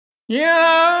Yeah.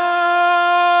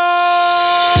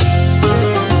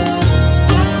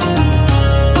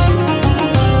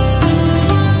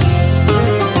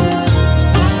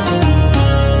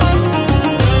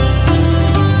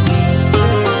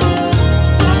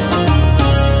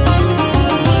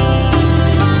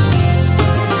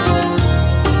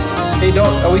 Hey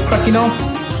Doc, are we cracking on?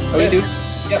 Are we doing?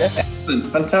 Yep. Excellent,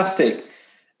 fantastic.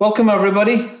 Welcome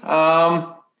everybody.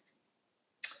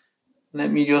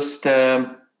 Let me just.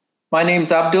 My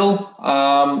name's Abdul.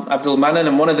 Abdul Mannan.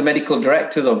 I'm one of the medical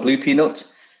directors of Blue Peanut,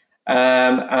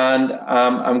 and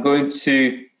I'm going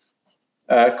to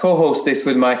co-host this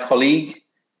with my colleague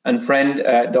and friend,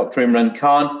 Dr. Imran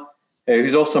Khan,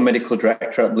 who's also medical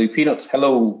director at Blue Peanuts.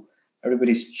 Hello,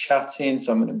 everybody's chatting,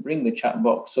 so I'm going to bring the chat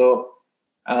box up.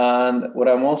 And what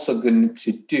I'm also going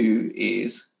to do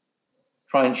is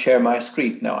try and share my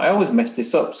screen. Now, I always mess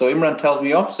this up, so Imran tells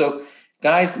me off. So,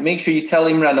 guys, make sure you tell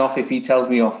Imran off if he tells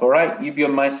me off, all right? You be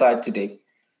on my side today.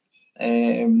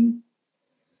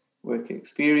 Work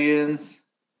experience.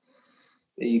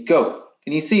 There you go.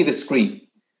 Can you see the screen?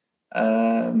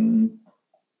 Let me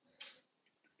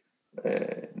have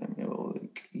a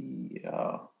look.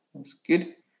 Yeah, that's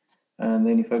good. And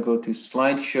then if I go to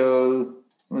slideshow,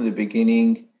 from the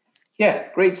beginning. Yeah,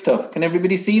 great stuff. Can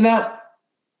everybody see that?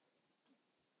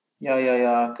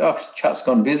 Yeah. Gosh, the chat's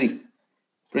gone busy.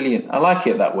 Brilliant. I like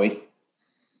it that way.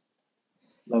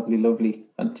 Lovely.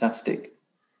 Fantastic.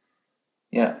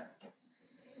 Yeah,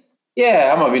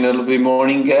 I'm having a lovely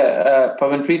morning,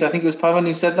 Pavanpreet. I think it was Pavan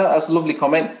who said that. That's a lovely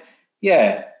comment.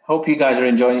 Yeah, hope you guys are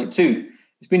enjoying it too.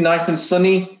 It's been nice and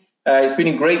sunny. It's been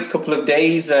a great couple of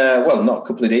days. Well, not a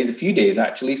couple of days, a few days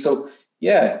actually. So,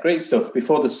 yeah, great stuff.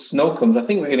 Before the snow comes, I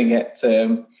think we're going to get...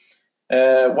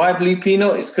 why Blue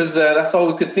Peanut? It's because that's all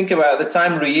we could think about at the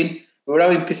time, Rian. We were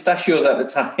having pistachios at the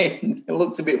time. It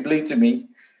looked a bit blue to me.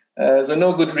 So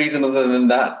no good reason other than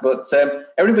that. But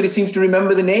everybody seems to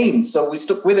remember the name, so we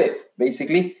stuck with it,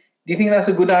 basically. Do you think that's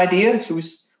a good idea?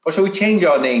 Or shall we change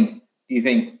our name, do you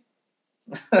think?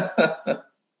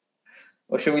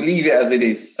 Or shall we leave it as it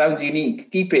is? Sounds unique.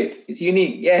 Keep it. It's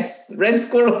unique. Yes. Red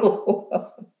squirrel.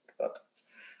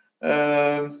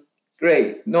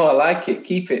 Great. No, I like it.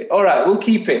 Keep it. All right, we'll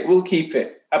keep it.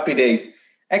 Happy days.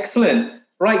 Excellent.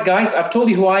 Right, guys, I've told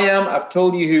you who I am. I've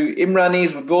told you who Imran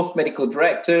is. We're both medical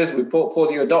directors. We're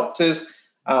portfolio doctors.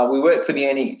 We work for the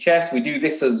NHS. We do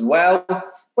this as well.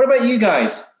 What about you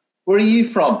guys? Where are you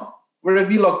from? Where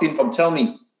have you logged in from? Tell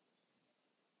me.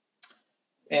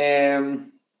 Where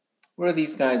are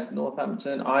these guys?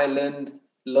 Northampton, Ireland,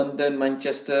 London,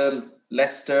 Manchester,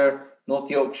 Leicester,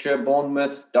 North Yorkshire,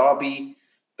 Bournemouth, Derby,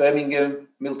 Birmingham,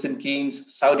 Milton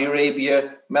Keynes, Saudi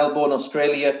Arabia, Melbourne,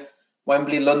 Australia,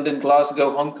 Wembley, London,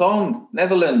 Glasgow, Hong Kong,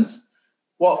 Netherlands,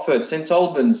 Watford, St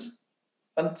Albans.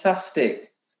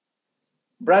 Fantastic.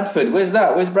 Bradford, where's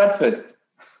that? Where's Bradford?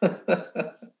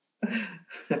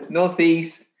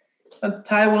 Northeast. And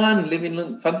Taiwan, living in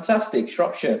London. Fantastic.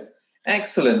 Shropshire.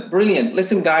 Excellent. Brilliant.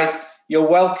 Listen, guys, you're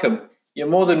welcome. You're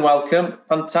more than welcome.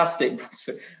 Fantastic.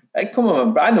 Hey, come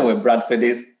on, I know where Bradford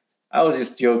is. I was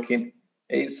just joking.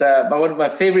 It's one of my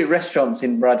favourite restaurants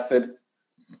in Bradford.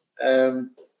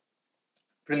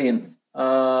 Brilliant.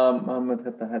 Mohammed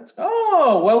had the heads.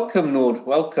 Oh, welcome, Noor.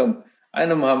 Welcome. I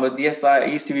know Mohammed. Yes, I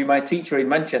used to be my teacher in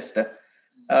Manchester.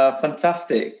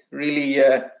 Fantastic. Really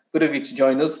good of you to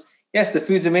join us. Yes, the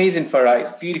food's amazing, Farah.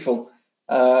 It's beautiful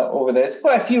over there. There's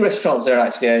quite a few restaurants there,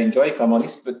 actually, I enjoy, if I'm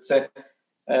honest. But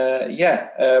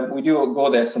we do go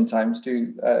there sometimes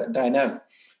to dine out.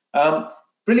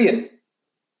 Brilliant.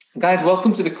 Guys,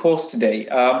 welcome to the course today.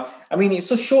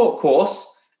 It's a short course.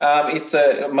 It's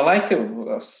Malaika.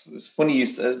 It's funny.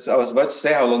 I was about to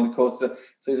say how long the course is.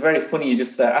 So it's very funny you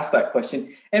just asked that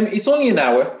question. It's only an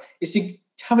hour. It's to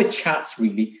have a chat,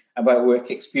 really, about work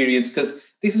experience, because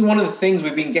this is one of the things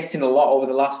we've been getting a lot over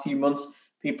the last few months.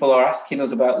 People are asking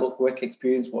us about, look, work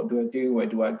experience. What do I do? Where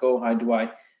do I go? How do I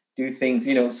do things?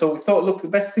 So we thought, look, the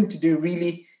best thing to do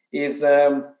really is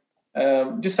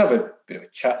just have a bit of a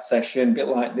chat session, a bit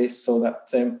like this, so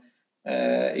that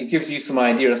it gives you some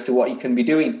idea as to what you can be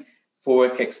doing for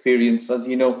work experience. As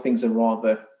you know, things are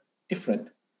rather different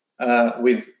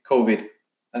with COVID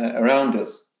around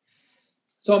us.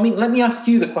 So, let me ask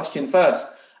you the question first.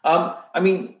 Why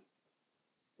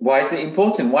is it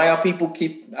important? Why are people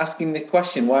keep asking the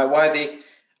question? Why are they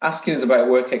asking us about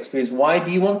work experience? Why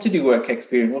do you want to do work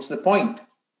experience? What's the point?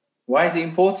 Why is it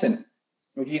important?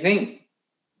 What do you think?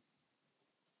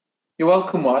 You're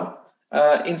welcome, one.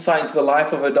 Insight into the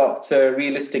life of a doctor,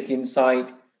 realistic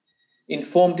insight,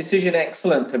 informed decision,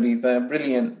 excellent, Tabitha,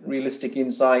 brilliant, realistic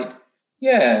insight.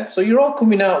 Yeah, so you're all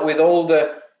coming out with all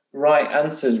the right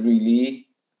answers, really.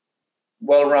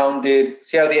 well-rounded,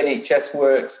 see how the NHS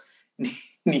works,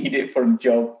 need it for a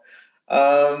job.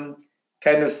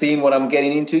 Kind of seeing what I'm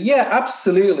getting into. Yeah,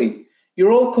 absolutely.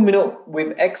 You're all coming up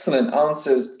with excellent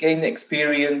answers, gain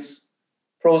experience,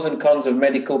 pros and cons of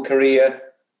medical career,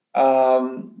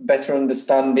 better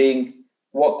understanding,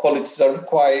 what qualities are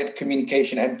required,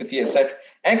 communication, empathy, etc.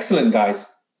 Excellent,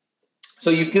 guys. So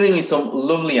you've given me some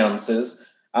lovely answers.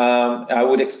 I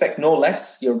would expect no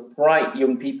less. You're bright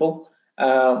young people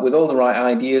with all the right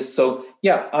ideas. So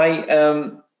yeah,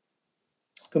 I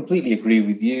completely agree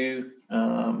with you.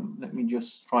 Let me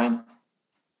just try and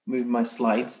move my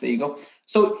slides. There you go.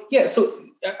 So yeah, so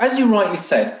as you rightly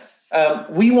said,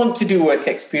 we want to do work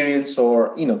experience,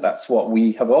 or that's what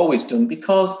we have always done,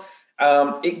 because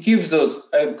it gives us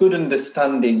a good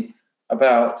understanding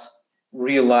about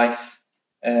real life,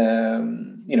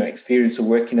 experience of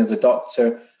working as a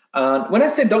doctor. And when I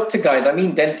say doctor, guys, I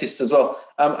mean dentists as well.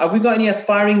 Have we got any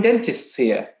aspiring dentists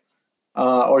here,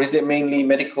 or is it mainly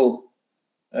medical?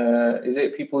 Is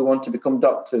it people who want to become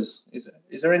doctors? Is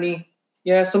there any?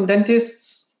 Yeah, some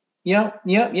dentists. Yeah.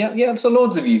 So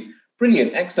loads of you.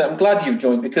 Brilliant, excellent. I'm glad you've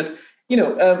joined because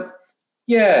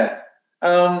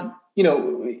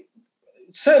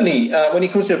certainly when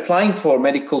it comes to applying for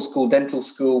medical school, dental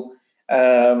school,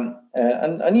 I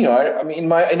mean,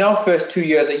 in our first 2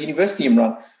 years at university,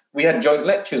 Imran, we had joint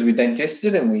lectures with dentists,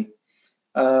 didn't we?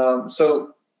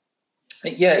 So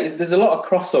yeah, there's a lot of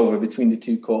crossover between the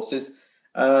two courses.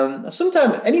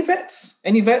 Sometimes any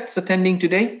vets attending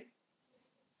today?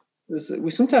 We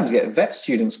sometimes get vet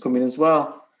students coming as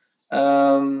well.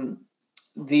 Again,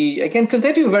 because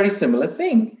they do a very similar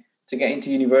thing to get into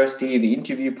university, the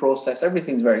interview process,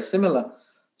 everything's very similar.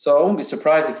 So I won't be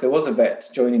surprised if there was a vet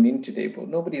joining in today, but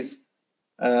nobody's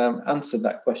answered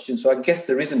that question. So I guess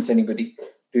there isn't anybody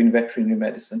doing veterinary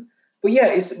medicine. But yeah,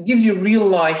 it gives you real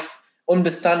life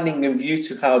understanding and view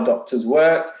to how doctors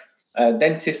work,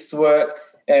 dentists work.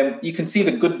 You can see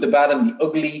the good, the bad, and the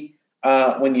ugly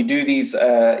when you do these,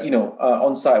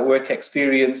 on-site work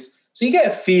experience. So you get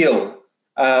a feel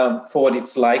for what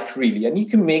it's like, really, and you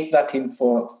can make that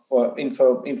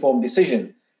informed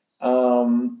decision.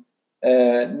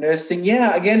 Nursing,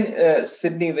 yeah, again,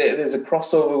 Sydney, there's a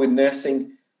crossover with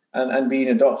nursing and being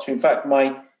a doctor. In fact,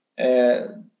 my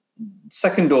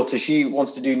second daughter, she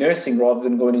wants to do nursing rather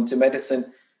than going into medicine.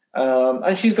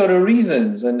 And she's got her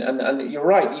reasons. And you're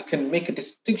right, you can make a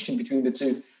distinction between the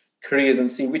two careers and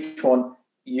see which one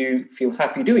you feel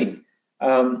happy doing.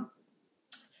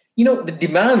 The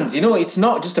demands, it's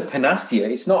not just a panacea.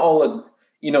 It's not all,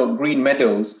 green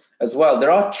meadows as well.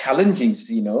 There are challenges,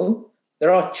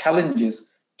 There are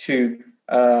challenges to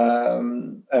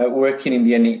working in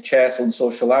the NHS on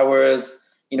social hours.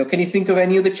 Can you think of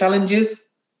any other challenges,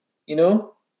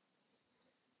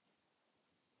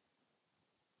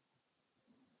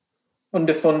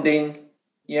 Underfunding.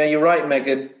 Yeah, you're right,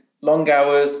 Megan. Long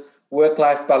hours,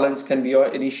 work-life balance can be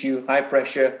an issue, high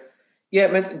pressure. Yeah,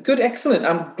 man, good, excellent.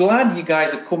 I'm glad you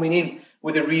guys are coming in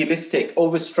with a realistic,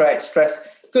 overstretched,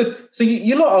 stress. Good. So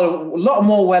you lot are a lot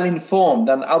more well-informed,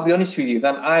 and I'll be honest with you,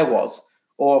 than I was,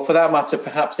 or for that matter,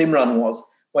 perhaps Imran was,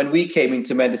 when we came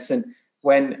into medicine,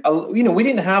 when, we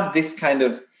didn't have this kind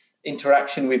of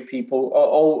interaction with people.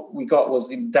 All we got was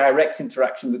the direct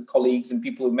interaction with colleagues and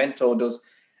people who mentored us.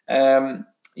 For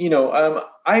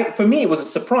me, it was a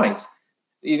surprise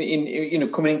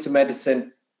in coming into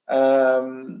medicine.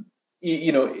 There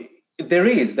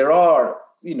is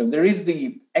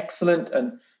the excellent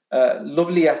and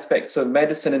lovely aspects of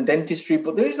medicine and dentistry,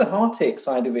 but there is the heartache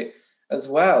side of it as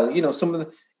well. Some of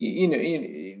the,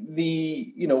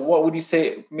 what would you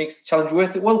say makes the challenge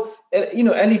worth it? Well,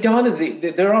 Ellie Dana,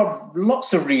 there are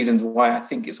lots of reasons why I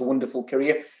think it's a wonderful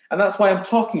career. And that's why I'm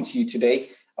talking to you today,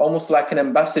 almost like an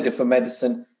ambassador for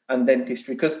medicine and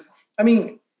dentistry. Because,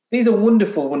 these are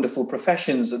wonderful, wonderful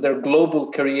professions. They're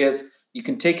global careers. You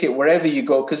can take it wherever you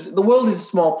go, because the world is a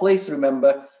small place,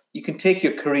 remember. You can take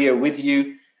your career with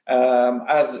you.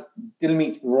 As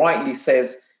Dilmeet rightly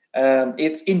says,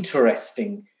 it's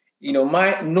interesting.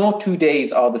 No 2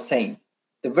 days are the same.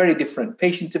 They're very different.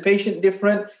 Patient to patient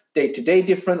different, day to day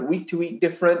different, week to week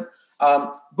different.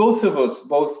 Both of us,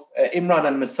 Imran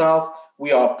and myself,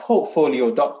 we are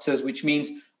portfolio doctors, which means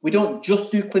we don't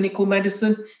just do clinical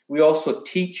medicine. We also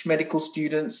teach medical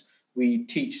students. We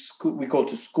go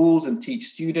to schools and teach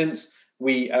students.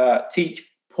 We teach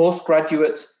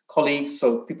postgraduate colleagues,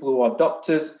 so people who are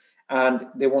doctors and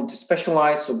they want to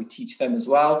specialize, so we teach them as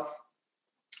well.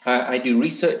 I do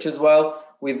research as well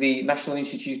with the National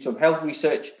Institute of Health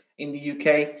Research in the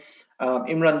UK.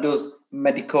 Imran does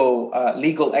medical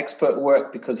legal expert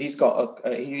work because he's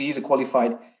a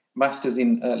qualified master's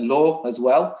in law as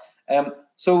well.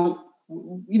 So,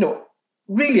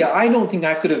 really, I don't think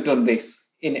I could have done this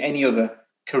in any other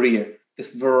career.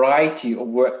 This variety of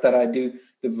work that I do,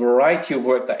 the variety of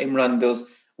work that Imran does,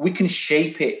 we can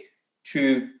shape it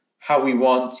to how we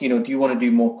want. Do you want to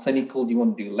do more clinical? Do you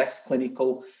want to do less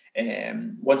clinical?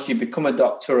 Once you become a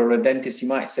doctor or a dentist, you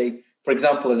might say, for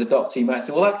example, as a doctor, you might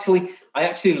say, well, I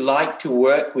actually like to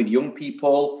work with young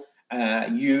people,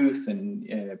 youth and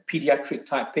pediatric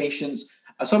type patients.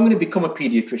 So I'm going to become a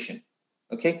pediatrician.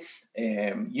 Okay.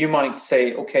 You might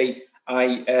say, okay,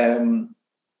 I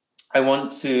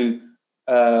want to,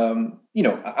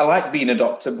 I like being a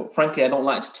doctor, but frankly, I don't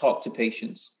like to talk to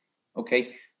patients.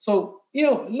 Okay. So,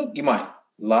 look, you might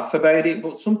laugh about it,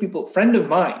 but some people, friend of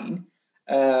mine,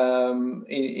 who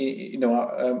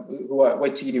I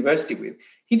went to university with,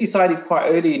 he decided quite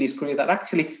early in his career that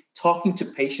actually talking to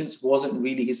patients wasn't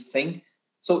really his thing.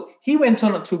 So he went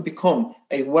on to become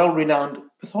a well-renowned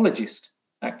pathologist,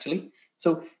 actually.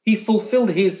 So he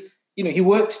fulfilled his, he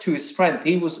worked to his strength.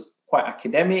 He was quite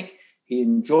academic. He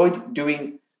enjoyed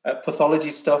doing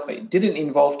pathology stuff. It didn't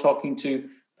involve talking to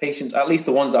patients, at least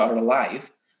the ones that are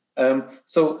alive.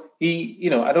 So he,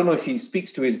 I don't know if he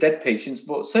speaks to his dead patients,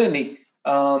 but certainly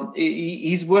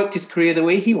he's worked his career the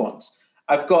way he wants.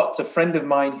 I've got a friend of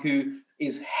mine who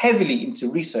is heavily into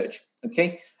research.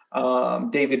 Okay,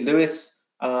 David Lewis.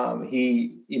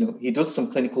 He does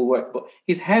some clinical work, but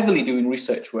he's heavily doing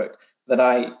research work that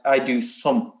I do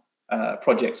some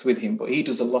projects with him, but he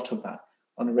does a lot of that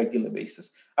on a regular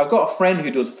basis. I've got a friend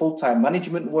who does full-time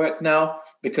management work now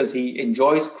because he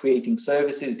enjoys creating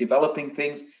services, developing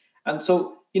things. And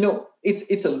so,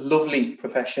 it's a lovely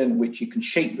profession which you can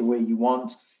shape the way you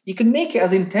want. You can make it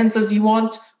as intense as you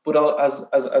want, but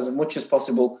as much as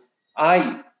possible,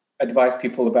 I advise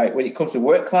people about when it comes to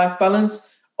work-life balance,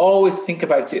 always think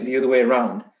about it the other way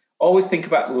around. Always think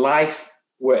about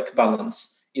life-work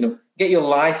balance. Get your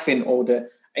life in order,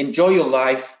 enjoy your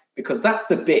life, because that's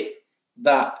the bit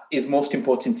that is most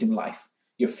important in life.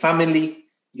 Your family,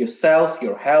 yourself,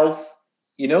 your health,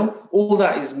 all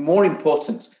that is more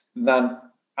important than,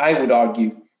 I would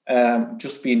argue,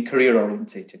 just being career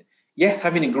orientated. Yes,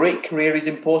 having a great career is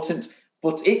important,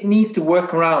 but it needs to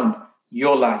work around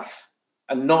your life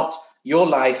and not your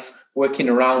life working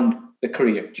around the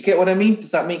career. Do you get what I mean?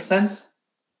 Does that make sense?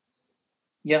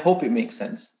 Yeah, hope it makes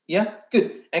sense. Yeah,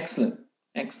 good. Excellent.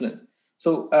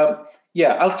 So,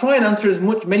 I'll try and answer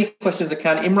many questions as I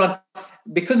can. Imran,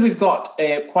 because we've got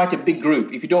quite a big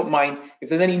group, if you don't mind, if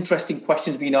there's any interesting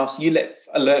questions being asked, you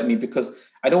alert me, because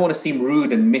I don't want to seem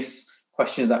rude and miss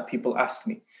questions that people ask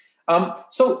me.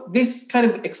 So this kind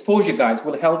of exposure, guys,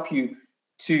 will help you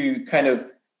to kind of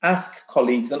ask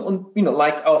colleagues and,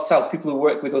 like ourselves, people who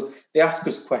work with us, they ask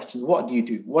us questions. What do you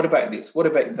do? What about this? What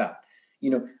about that?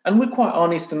 And we're quite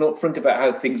honest and upfront about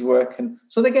how things work. And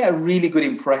so they get a really good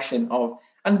impression of,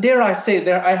 and dare I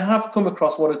say, I have come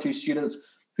across one or two students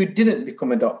who didn't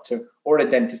become a doctor or a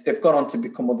dentist. They've gone on to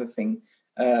become other things,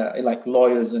 like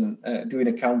lawyers and doing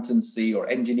accountancy or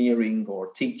engineering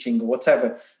or teaching or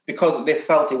whatever, because they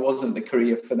felt it wasn't the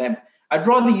career for them. I'd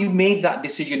rather you made that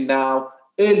decision now,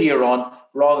 earlier on,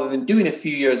 rather than doing a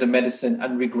few years of medicine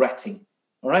and regretting.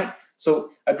 All right?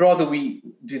 So I'd rather we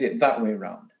did it that way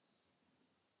around.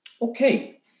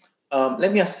 Okay,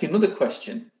 let me ask you another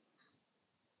question.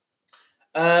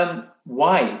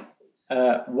 Why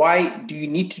do you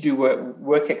need to do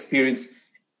work experience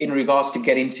in regards to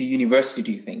get into university,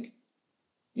 do you think?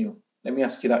 Let me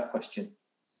ask you that question.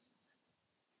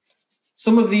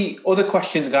 Some of the other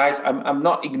questions, guys, I'm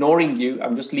not ignoring you.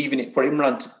 I'm just leaving it for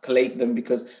Imran to collate them,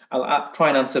 because I'll try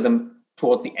and answer them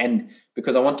towards the end,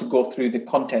 because I want to go through the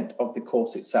content of the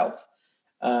course itself.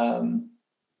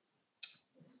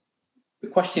 The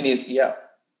question is,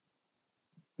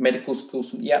 medical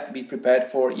schools, be prepared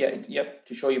for it,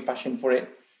 to show your passion for it.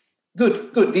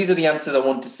 Good. These are the answers I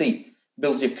want to see.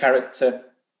 Builds your character.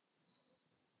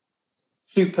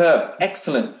 Superb.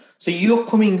 Excellent. So you're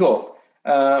coming up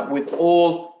with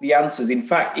all the answers. In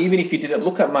fact, even if you didn't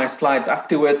look at my slides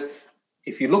afterwards,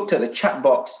 if you looked at the chat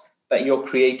box that you're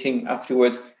creating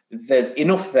afterwards, there's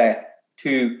enough there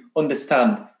to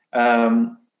understand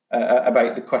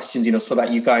about the questions, so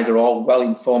that you guys are all well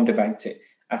informed about it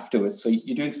afterwards. So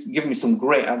you do give me some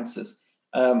great answers.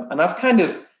 And I've kind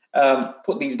of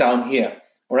put these down here,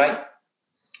 all right?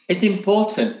 It's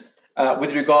important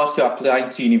with regards to applying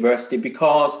to university,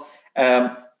 because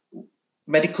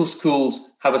medical schools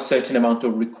have a certain amount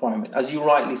of requirement. As you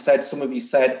rightly said, some of you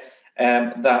said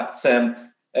that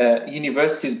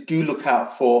universities do look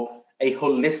out for a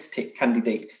holistic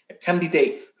candidate, a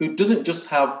candidate who doesn't just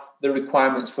have the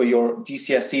requirements for your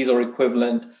GCSEs or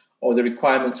equivalent, or the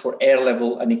requirements for A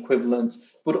level and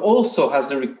equivalents, but also has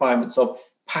the requirements of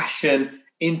passion,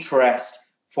 interest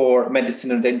for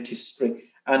medicine and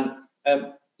dentistry. And,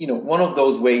 one of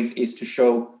those ways is to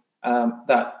show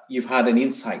that you've had an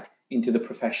insight into the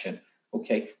profession.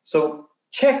 Okay, so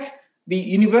check the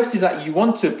universities that you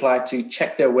want to apply to,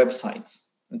 check their websites.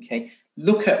 Okay,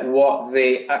 look at what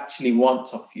they actually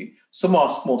want of you. Some are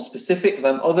more specific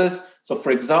than others. So,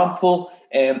 for example,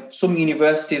 some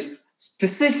universities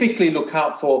specifically look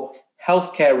out for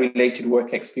healthcare-related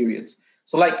work experience.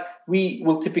 So, like we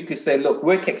will typically say, look,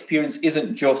 work experience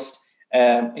isn't just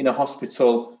in a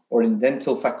hospital or in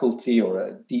dental faculty or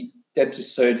a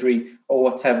dentist surgery or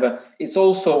whatever. It's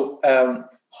also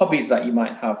hobbies that you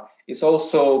might have. It's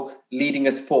also leading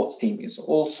a sports team. It's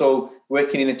also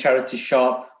working in a charity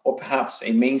shop or perhaps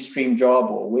a mainstream job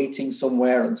or waiting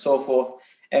somewhere and so forth.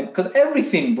 Because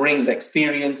everything brings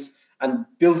experience and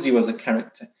builds you as a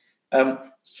character.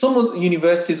 Some of the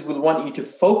universities will want you to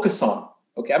focus on,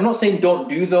 okay, I'm not saying don't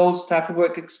do those type of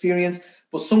work experience,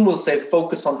 but some will say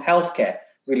focus on healthcare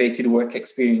related work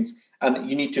experience, and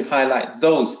you need to highlight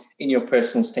those in your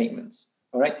personal statements.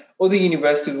 All right. Other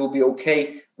universities will be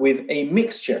okay with a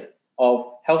mixture of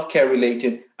healthcare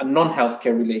related and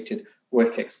non-healthcare related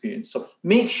work experience. So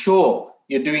make sure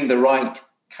you're doing the right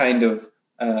kind of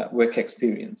work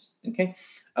experience. Okay.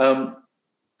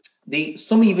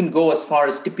 Some even go as far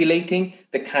as stipulating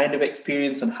the kind of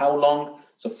experience and how long.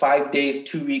 So 5 days,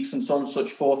 2 weeks, and so on and so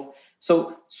forth.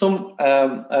 So some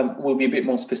will be a bit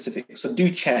more specific. So do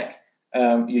check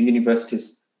your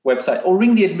university's website or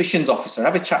ring the admissions officer.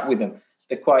 Have a chat with them.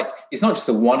 It's not just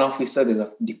the one officer, there's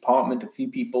a department, a few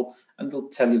people, and they'll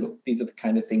tell you, look, these are the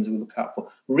kind of things we look out for.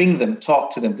 Ring them,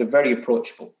 talk to them. They're very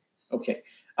approachable. Okay.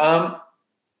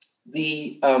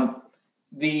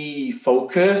 The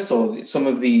focus or some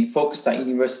of the focus that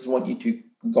universities want you to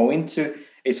go into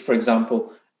is, for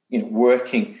example,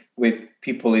 working with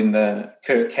people in the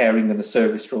caring and the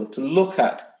service role to look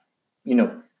at,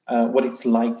 what it's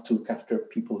like to look after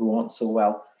people who aren't so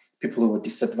well, people who are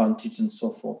disadvantaged and so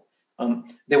forth.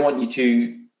 They want you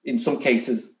to, in some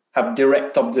cases, have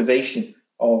direct observation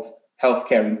of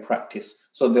healthcare in practice.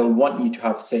 So they'll want you to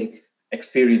have, say,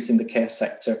 experience in the care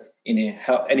sector in a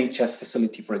NHS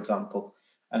facility, for example.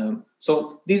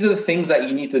 So these are the things that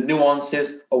you need, the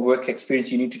nuances of work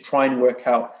experience you need to try and work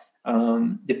out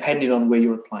depending on where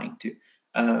you're applying to.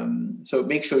 So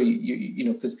make sure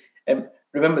because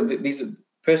remember that these are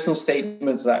personal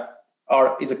statements that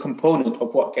is a component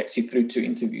of what gets you through to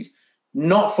interviews.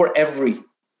 Not for every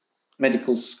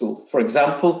medical school. For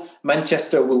example,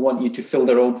 Manchester will want you to fill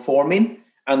their own form in,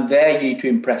 and there you need to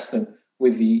impress them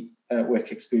with the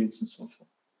work experience and so forth.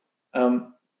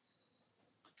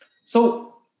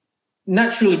 So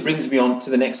naturally brings me on to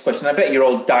the next question. I bet you're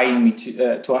all dying me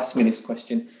to ask me this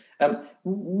question.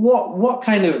 What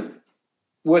kind of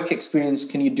work experience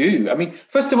can you do? I mean,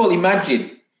 first of all,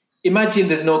 imagine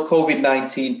there's no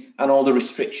COVID-19 and all the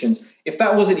restrictions. If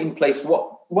that wasn't in place,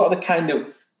 what are the kind of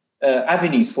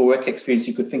avenues for work experience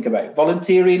you could think about?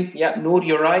 Volunteering, yeah, Noor,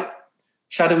 you're right.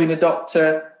 Shadowing a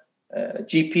doctor,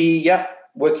 GP, yeah,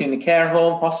 working in a care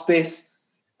home, hospice,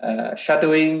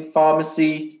 shadowing,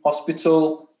 pharmacy,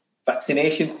 hospital,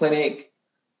 vaccination clinic,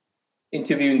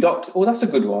 interviewing doctor. Oh, that's a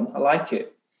good one. I like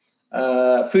it.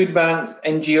 Food banks,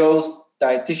 NGOs,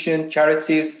 dietitian,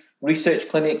 charities, research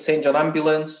clinics, St. John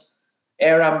Ambulance,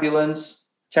 Air Ambulance,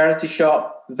 charity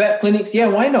shop, vet clinics. Yeah,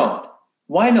 why not?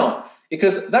 Why not?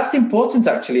 Because that's important,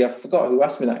 actually. I forgot who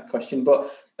asked me that question.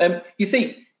 But you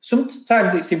see,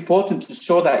 sometimes it's important to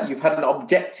show that you've had an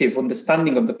objective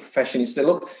understanding of the profession. You say,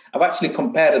 look, I've actually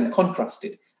compared and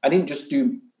contrasted. I didn't just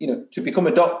do, to become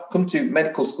a doc, come to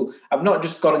medical school. I've not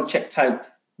just gone and checked out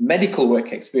medical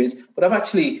work experience, but I've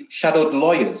actually shadowed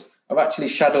lawyers. I've actually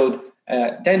shadowed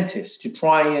dentists to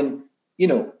try and,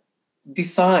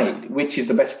 decide which is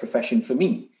the best profession for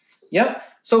me. Yeah.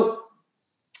 So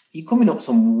you're coming up with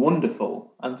some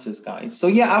wonderful answers, guys. So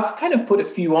yeah, I've kind of put a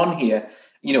few on here,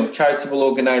 charitable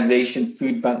organization,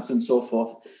 food banks and so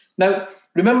forth. Now,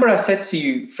 remember I said to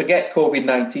you, forget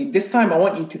COVID-19. This time I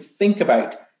want you to think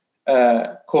about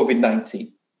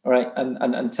COVID-19, all right?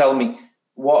 And tell me,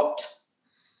 what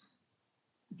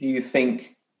do you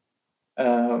think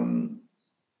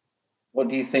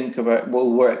about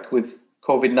will work with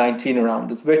COVID-19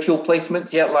 around us? Virtual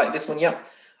placements, yeah, like this one, yeah.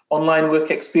 Online work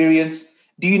experience.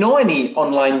 Do you know any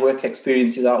online work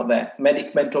experiences out there?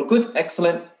 Medic, mentor, good,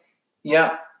 excellent.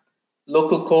 Yeah.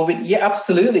 Local COVID, yeah,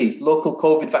 absolutely. Local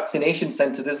COVID vaccination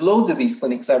center. There's loads of these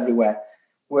clinics everywhere.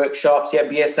 Workshops, yeah,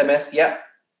 BSMS, yeah.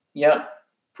 Yeah.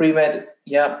 Pre-med,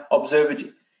 yeah.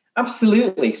 Observatory,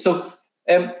 absolutely. So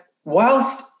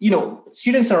whilst,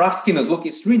 students are asking us, look,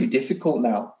 it's really difficult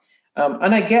now.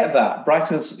 And I get that.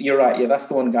 Brighton, you're right. Yeah, that's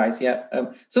the one, guys. Yeah.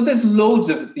 So there's loads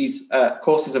of these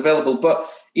courses available, but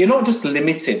you're not just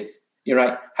limited. You're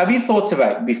right. Have you thought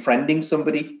about befriending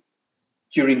somebody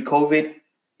during COVID?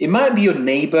 It might be your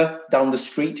neighbor down the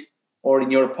street or in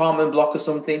your apartment block or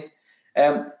something,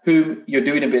 whom you're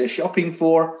doing a bit of shopping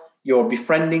for. You're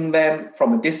befriending them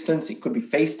from a distance. It could be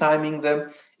FaceTiming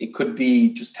them. It could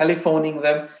be just telephoning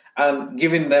them and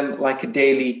giving them like a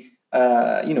daily,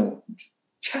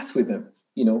 chat with them,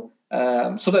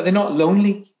 so that they're not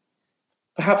lonely.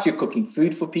 Perhaps you're cooking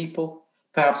food for people.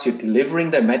 Perhaps you're delivering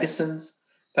their medicines.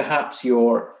 Perhaps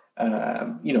you're,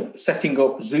 setting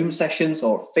up Zoom sessions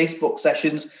or Facebook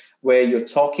sessions where you're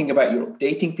you're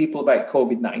updating people about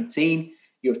COVID-19.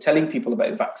 You're telling people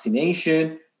about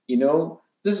vaccination.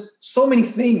 There's so many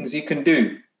things you can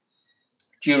do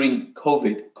during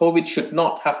COVID. COVID should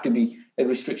not have to be a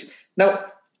restriction. Now,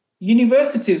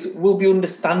 universities will be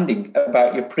understanding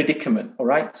about your predicament, all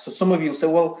right? So some of you say,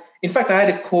 well, in fact, I had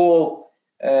a call,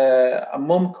 a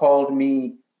mum called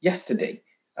me yesterday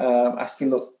asking,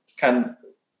 look, can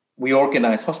we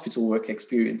organize hospital work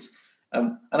experience?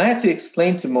 And I had to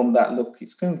explain to mum that, look,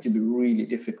 it's going to be really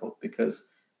difficult because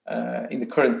in the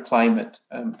current climate,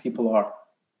 people are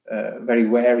very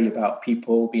wary about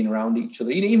people being around each other.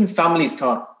 Even families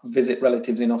can't visit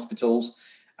relatives in hospitals.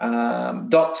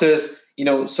 Doctors,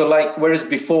 so like, whereas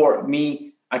before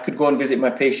I could go and visit my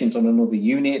patient on another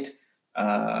unit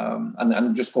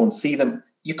and just go and see them.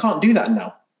 You can't do that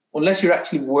now unless you're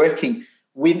actually working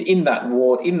within that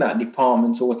ward, in that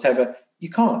department or whatever. You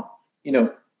can't,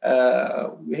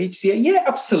 HCA. Yeah,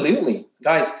 absolutely.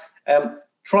 Guys,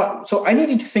 try. So I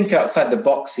needed to think outside the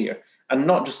box here and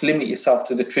not just limit yourself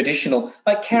to the traditional,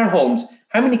 like care homes.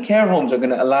 How many care homes are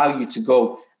going to allow you to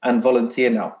go and volunteer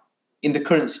now in the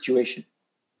current situation?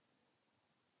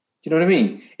 Do you know what I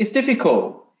mean? It's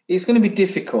difficult. It's going to be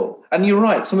difficult. And you're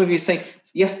right. Some of you are saying,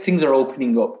 yes, things are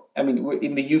opening up. I mean,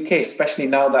 in the UK, especially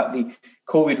now that the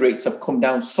COVID rates have come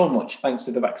down so much thanks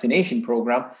to the vaccination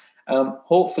program,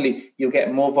 hopefully you'll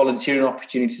get more volunteering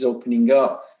opportunities opening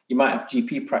up. You might have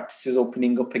GP practices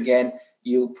opening up again.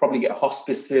 You'll probably get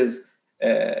hospices,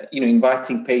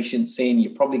 inviting patients in.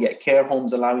 You probably get care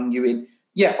homes allowing you in.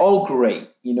 Yeah, all great,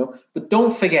 but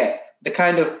don't forget the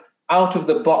kind of out of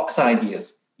the box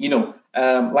ideas, like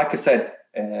I said,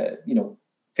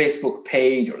 Facebook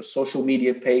page or a social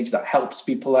media page that helps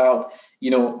people out,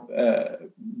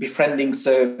 befriending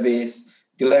service,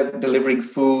 delivering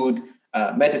food,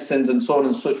 medicines and so on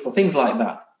and such for things like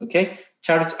that. Okay.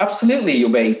 Charity, absolutely,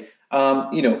 Ubay.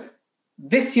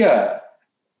 This year,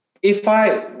 if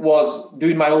I was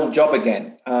doing my old job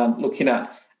again and looking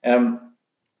at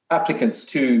applicants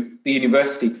to the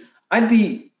university, I'd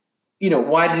be,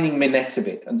 widening my net a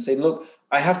bit and saying, look,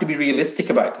 I have to be realistic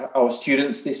about our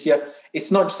students this year. It's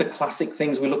not just the classic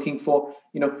things we're looking for,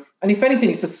 and if anything,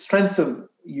 it's a strength of,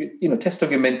 test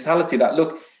of your mentality that,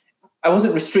 look, I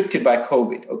wasn't restricted by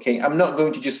COVID. Okay. I'm not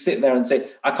going to just sit there and say,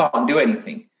 I can't do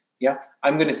anything. Yeah.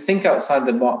 I'm going to think outside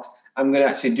the box. I'm going to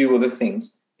actually do other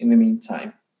things in the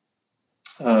meantime.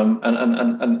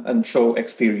 And show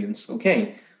experience.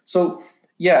 Okay. So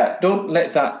yeah, don't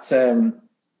let that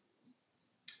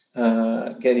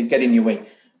get in your way.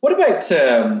 What about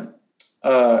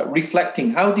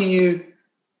reflecting? How do you,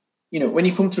 when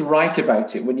you come to write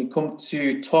about it, when you come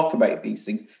to talk about these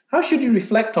things, how should you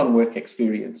reflect on work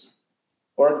experience?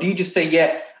 Or do you just say,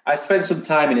 yeah, I spent some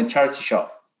time in a charity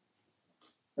shop?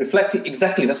 Reflecting,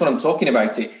 exactly, that's what I'm talking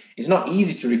about. It's not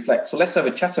easy to reflect, so let's have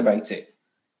a chat about it.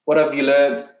 What have you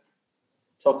learned?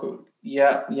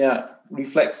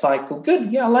 Reflect cycle.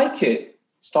 Good, yeah, I like it.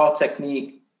 STAR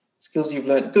technique, skills you've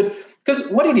learned. Good, because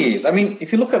what it is, I mean,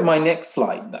 if you look at my next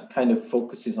slide, that kind of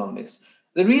focuses on this.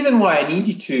 The reason why I need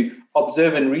you to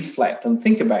observe and reflect and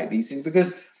think about these is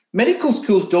because medical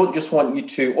schools don't just want you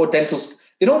to, or dental,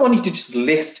 they don't want you to just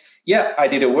list, yeah, I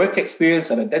did a work experience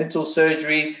at a dental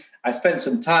surgery. I spent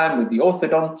some time with the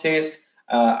orthodontist.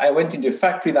 I went into a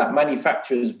factory that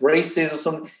manufactures braces or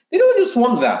something. They don't just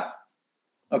want that.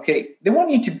 Okay. They want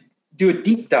you to do a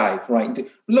deep dive, right?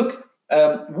 Look,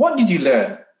 what did you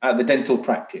learn at the dental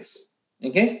practice?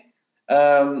 Okay.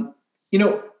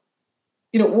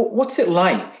 What's it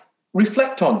like?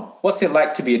 Reflect on what's it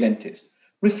like to be a dentist.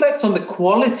 Reflect on the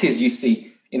qualities you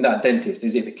see in that dentist.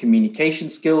 Is it the communication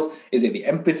skills? Is it the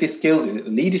empathy skills? Is it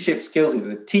the leadership skills? Is it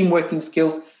the team working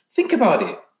skills? Think about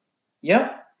it.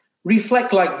 Yeah.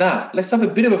 Reflect like that. Let's have a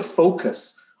bit of a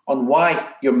focus on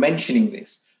why you're mentioning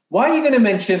this. Why are you going to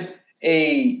mention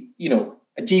a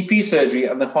GP surgery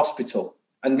at the hospital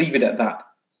and leave it at that?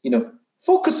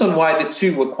 Focus on why the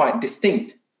two were quite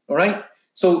distinct. All right.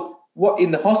 So what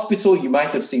in the hospital, you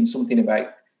might have seen something about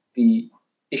the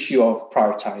issue of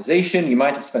prioritization. You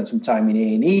might have spent some time in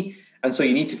A&E. And so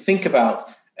you need to think about,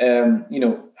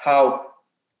 how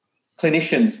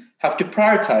clinicians have to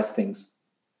prioritize things.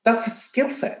 That's a skill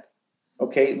set,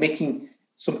 okay? Making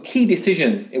some key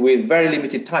decisions with very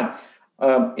limited time.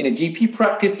 In a GP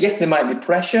practice, yes, there might be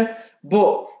pressure,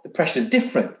 but the pressure is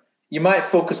different. You might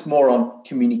focus more on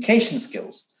communication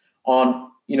skills, on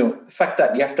the fact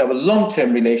that you have to have a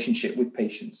long-term relationship with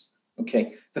patients.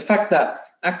 Okay, the fact that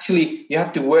actually you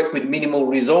have to work with minimal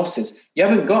resources. You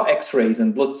haven't got X-rays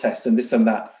and blood tests and this and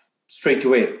that straight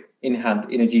away in hand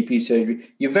in a GP surgery.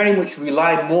 You very much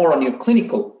rely more on your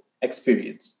clinical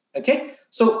experience. Okay,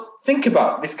 so think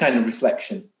about this kind of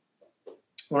reflection.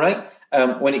 All right,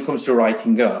 when it comes to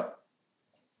writing up.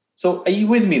 So, are you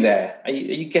with me there? Are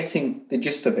you getting the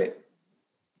gist of it?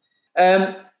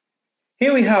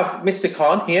 Here we have Mr.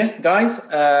 Khan here, guys.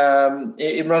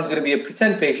 Imran's going to be a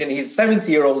pretend patient. He's a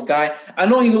 70-year-old guy. I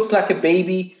know he looks like a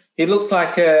baby. He looks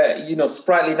like a,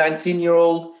 sprightly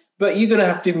 19-year-old, but you're going to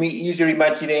have to use your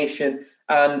imagination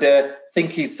and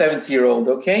think he's 70-year-old,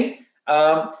 okay?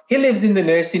 He lives in the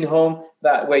nursing home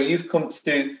where you've come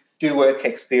to do work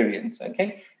experience,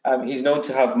 okay? He's known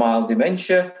to have mild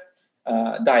dementia,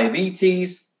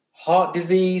 diabetes, heart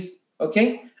disease,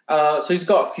 okay? So he's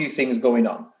got a few things going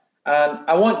on. And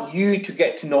I want you to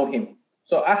get to know him.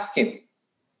 So ask him.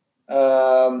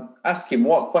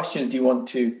 What questions do you want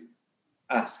to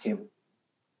ask him?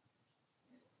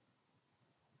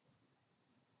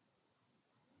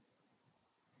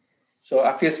 So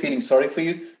Afia's feeling sorry for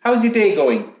you. How's your day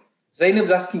going?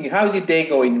 Zainab's asking you, how's your day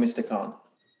going, Mr. Khan?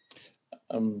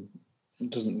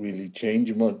 It doesn't really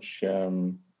change much.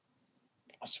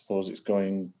 I suppose it's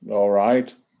going all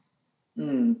right.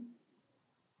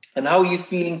 And how are you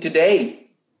feeling today?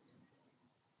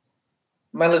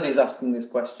 Melody's asking this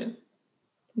question.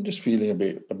 I'm just feeling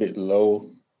a bit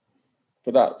low,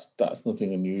 but that's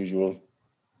nothing unusual.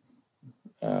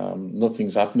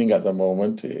 Nothing's happening at the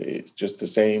moment. It's just the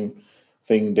same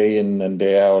thing day in and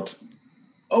day out.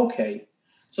 Okay.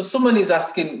 So someone is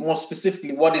asking more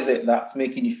specifically, what is it that's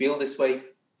making you feel this way?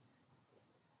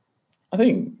 I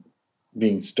think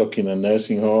being stuck in a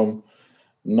nursing home,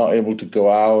 not able to go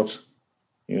out,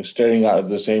 staring out of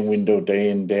the same window day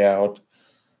in, day out,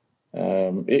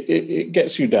 it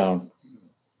gets you down.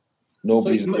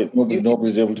 Nobody's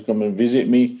able to come and visit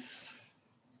me.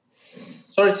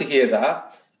 Sorry to hear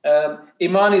that.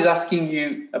 Iman is asking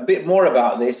you a bit more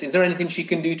about this. Is there anything she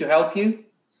can do to help you?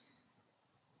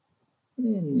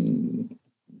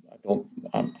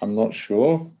 I'm not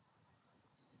sure.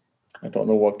 I don't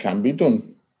know what can be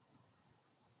done.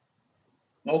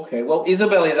 Okay. Well,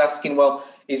 Isabel is asking,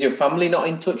 is your family not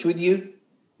in touch with you?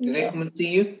 Do they come and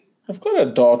see you? I've got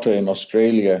a daughter in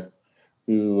Australia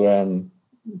who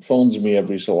phones me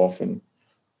every so often,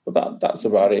 but that's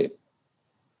about it.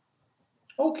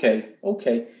 Okay.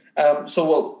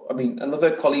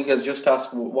 Another colleague has just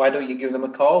asked, why don't you give them a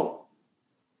call?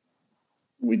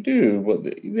 We do, but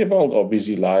they've all got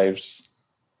busy lives.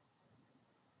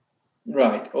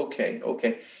 Right. Okay.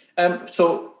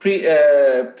 So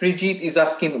Prijit is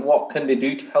asking, what can they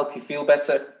do to help you feel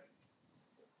better?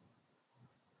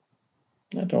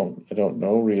 I don't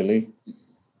know really.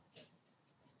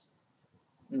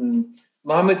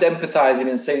 Mohammed's empathizing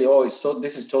and saying,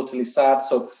 this is totally sad.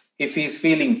 So if he's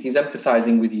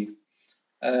empathizing with you.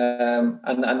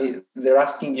 And they're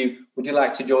asking you, would you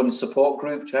like to join a support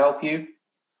group to help you?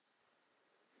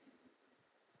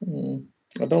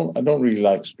 I don't really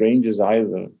like strangers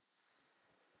either.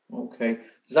 Okay.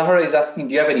 Zahra is asking,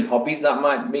 do you have any hobbies that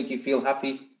might make you feel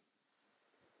happy?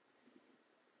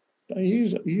 I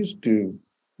used to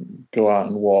go out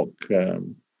and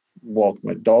walk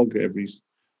my dog every.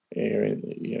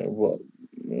 The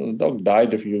dog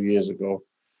died a few years ago.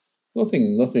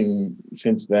 Nothing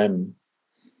since then.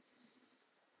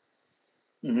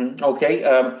 Mm-hmm. Okay.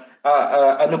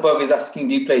 Anubhav is asking,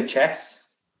 do you play chess?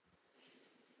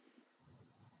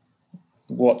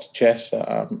 What's chess?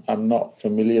 I'm not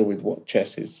familiar with what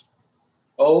chess is.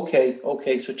 Okay.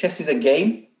 So chess is a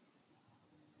game?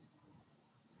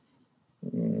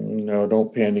 No,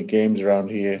 don't play any games around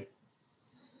here.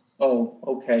 Oh,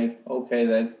 okay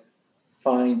then.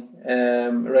 Fine.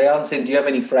 Rayan saying, do you have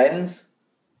any friends?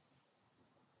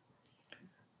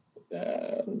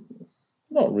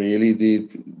 Not really.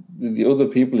 The other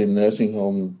people in nursing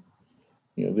home,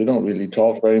 they don't really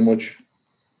talk very much.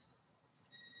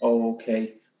 Oh,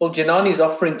 okay. Well, Janani's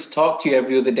offering to talk to you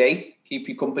every other day, keep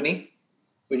you company.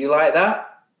 Would you like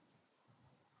that?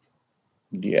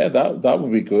 Yeah, that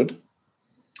would be good.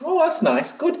 Oh, that's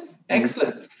nice. Good.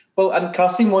 Excellent. Well, and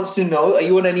Kasim wants to know, are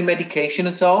you on any medication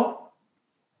at all?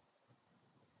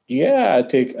 Yeah, I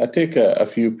take a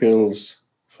few pills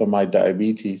for my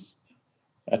diabetes.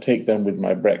 I take them with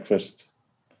my breakfast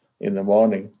in the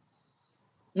morning.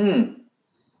 Okay.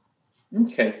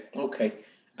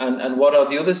 And what are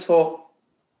the others for?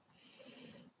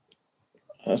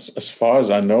 As far as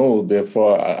I know,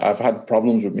 therefore, I've had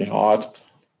problems with my heart.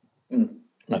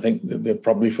 I think that they're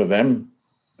probably for them.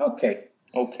 Okay,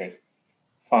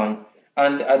 fine.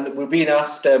 And we're being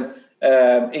asked,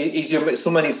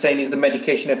 somebody's saying, is the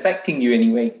medication affecting you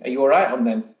anyway? Are you all right on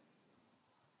them?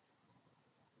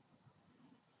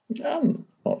 I'm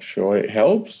not sure it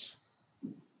helps.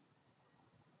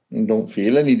 And don't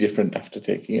feel any different after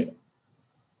taking it.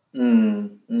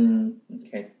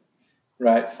 Okay,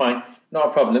 right, fine, not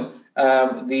a problem.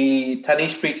 The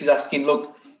Tanish Preet is asking,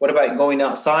 look, what about going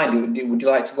outside? Would you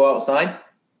like to go outside?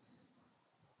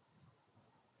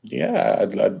 Yeah,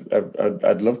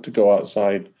 I'd love to go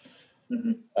outside.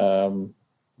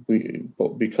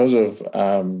 But because of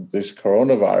this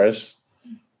coronavirus,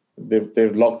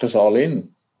 they've locked us all in.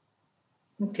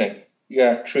 Okay,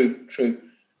 yeah, true.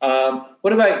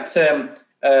 What about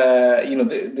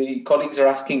the colleagues are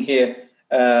asking here,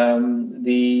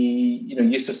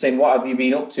 Yusuf saying, what have you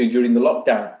been up to during the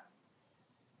lockdown?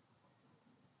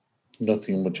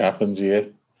 Nothing much happens here.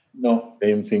 No.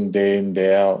 Same thing day in,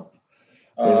 day out.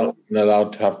 We're not even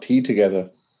allowed to have tea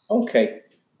together. Okay.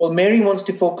 Well, Mary wants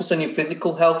to focus on your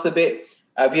physical health a bit.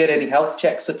 Have you had any health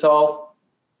checks at all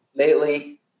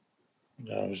lately?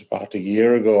 It was about a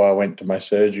year ago I went to my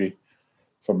surgery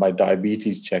for my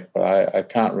diabetes check, but I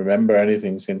can't remember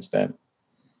anything since then.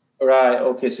 Right.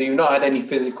 Okay. So you've not had any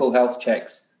physical health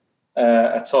checks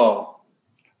at all?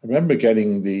 I remember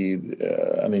getting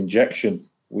an injection,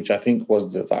 which I think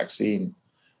was the vaccine.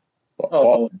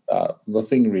 But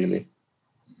nothing really.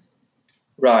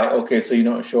 Right. Okay. So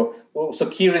you're not sure. Well, so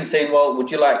Kieran's saying, well,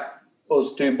 would you like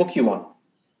us to book you one?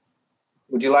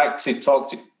 Would you like to talk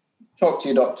to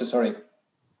your doctor? Sorry.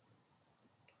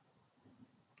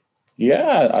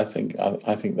 Yeah, I think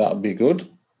that would be good.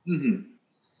 Mm-hmm.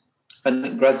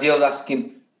 And Graziel's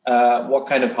asking, what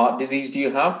kind of heart disease do you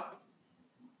have?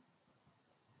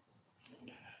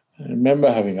 I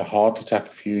remember having a heart attack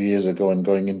a few years ago and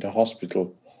going into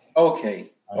hospital. Okay.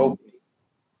 I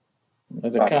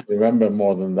can't remember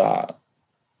more than that.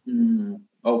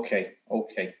 Okay.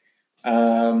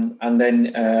 And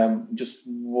then just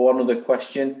one other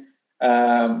question.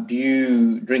 Do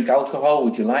you drink alcohol?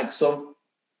 Would you like some?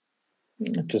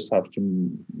 I just have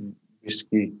some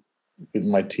whiskey with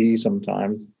my tea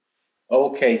sometimes.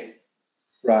 Okay.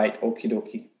 Right. Okie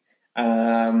dokie.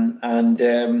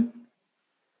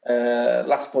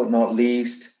 Last but not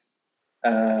least,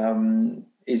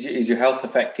 is your health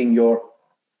affecting your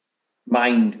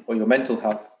mind or your mental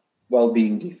health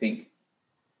well-being, do you think?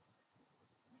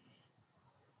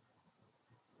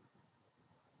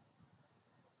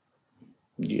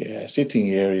 Yeah, sitting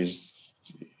here is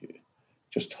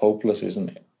just hopeless, isn't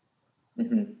it?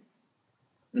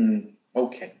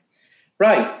 Okay.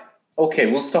 Right.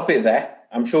 Okay, we'll stop it there.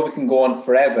 I'm sure we can go on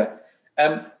forever.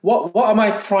 What am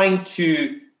I trying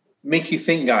to make you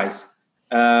think, guys,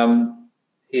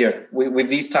 here with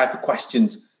these type of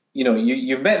questions?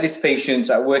 You've met this patient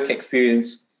at work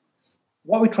experience.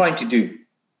 What are we trying to do?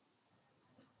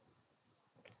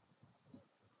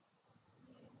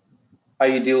 How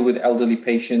you deal with elderly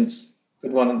patients?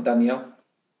 Good one, Danielle.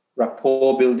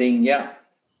 Rapport building, yeah.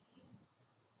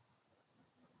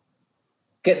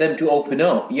 Get them to open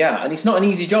up, yeah. And it's not an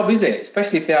easy job, is it?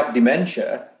 Especially if they have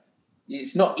dementia.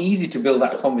 It's not easy to build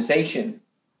that conversation.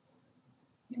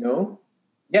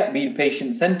 Yeah, being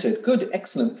patient-centered. Good,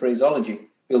 excellent phraseology.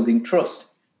 Building trust.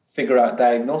 Figure out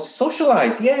diagnosis.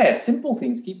 Socialize, yeah. Simple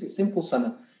things. Keep it simple,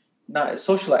 Sana.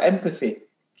 Social empathy.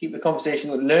 Keep the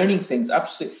conversation with learning things.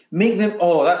 Absolutely. Make them,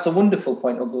 that's a wonderful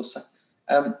point, Augusta.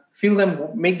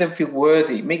 Make them feel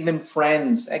worthy. Make them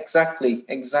friends. Exactly.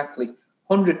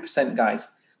 100%, guys.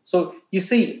 So you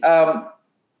see,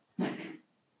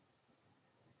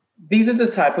 these are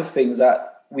the type of things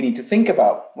that we need to think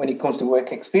about when it comes to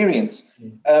work experience.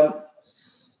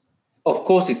 Of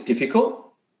course, it's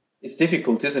difficult. It's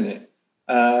difficult, isn't it?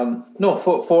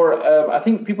 I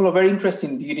think people are very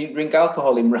interested. Do you didn't drink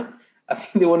alcohol I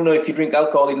think they want to know if you drink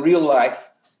alcohol in real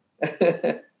life.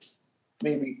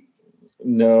 Maybe.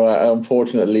 No,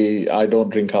 unfortunately, I don't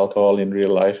drink alcohol in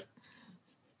real life.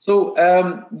 So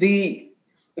the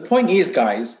point is,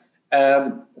 guys,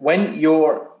 when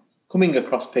you're coming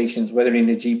across patients, whether in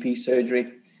a GP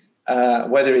surgery,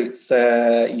 whether it's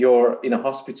you're in a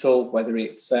hospital, whether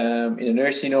it's in a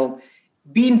nursing home,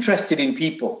 be interested in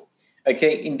people.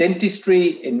 Okay, in dentistry,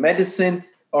 in medicine,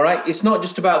 all right, it's not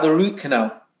just about the root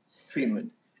canal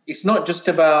treatment. It's not just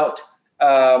about,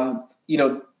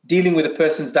 dealing with a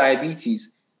person's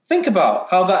diabetes. Think about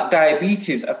how that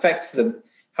diabetes affects them,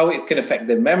 how it can affect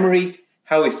their memory,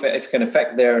 how it can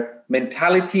affect their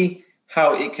mentality,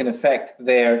 how it can affect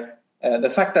their the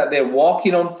fact that they're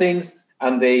walking on things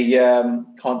and they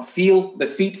can't feel the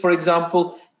feet, for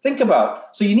example. Think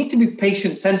about. So you need to be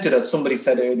patient-centered, as somebody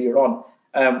said earlier on,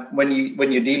 when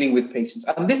you're dealing with patients.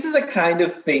 And this is the kind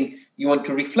of thing you want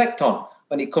to reflect on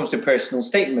when it comes to personal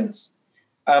statements.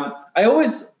 I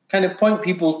always kind of point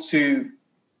people to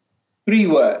 3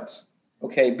 words.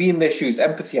 Okay, be in their shoes.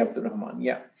 Empathy, Abdurrahman.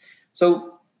 Yeah.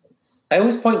 So I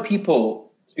always point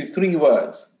people to 3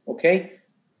 words. Okay,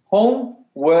 home,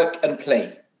 work, and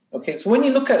play. Okay, so when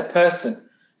you look at a person,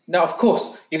 now of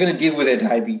course you're going to deal with their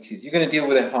diabetes, you're going to deal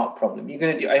with their heart problem, you're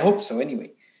going to do, I hope so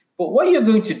anyway. But what you're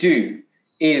going to do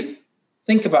is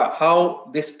think about how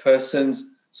this person's.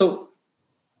 So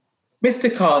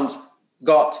Mr. Khan's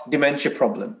got dementia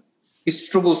problem. He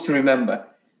struggles to remember.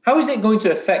 How is it going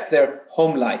to affect their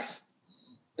home life?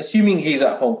 Assuming he's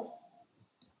at home.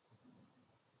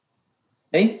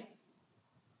 Hey?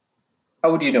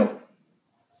 How would you know?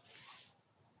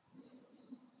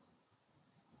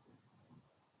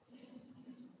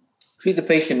 Treat the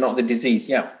patient, not the disease.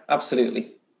 Yeah,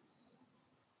 absolutely.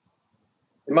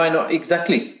 It might not,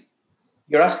 exactly.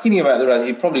 You're asking him about the relative,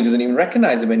 he probably doesn't even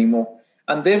recognize them anymore.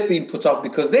 And they've been put off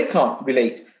because they can't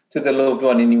relate to the loved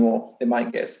one anymore. They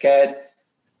might get scared.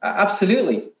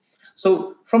 Absolutely.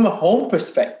 So from a home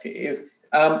perspective,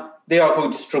 they are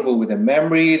going to struggle with their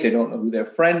memory. They don't know who their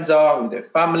friends are, who their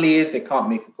family is. They can't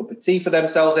make a cup of tea for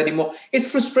themselves anymore.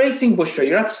 It's frustrating, Bushra.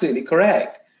 You're absolutely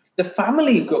correct. The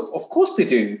family, of course they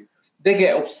do. They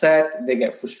get upset. They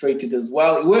get frustrated as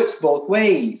well. It works both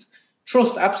ways.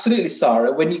 Trust, absolutely,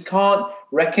 Sarah. When you can't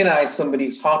recognize somebody,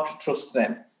 it's hard to trust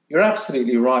them. You're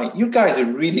absolutely right. You guys are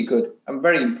really good. I'm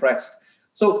very impressed.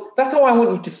 So that's how I want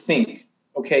you to think.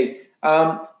 Okay.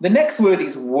 The next word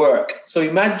is work. So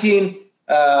imagine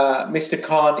Mr.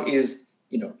 Khan is,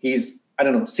 he's,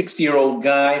 60-year-old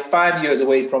guy, 5 years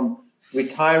away from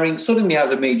retiring, suddenly has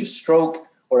a major stroke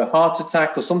or a heart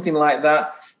attack or something like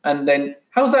that. And then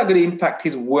how's that going to impact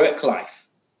his work life?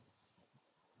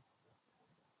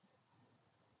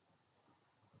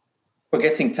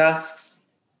 Forgetting tasks.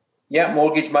 Yeah,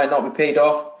 mortgage might not be paid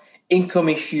off. Income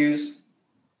issues.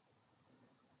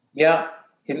 Yeah,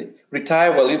 he'll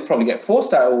retire. Well, he'll probably get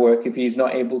forced out of work if he's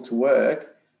not able to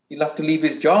work. He'll have to leave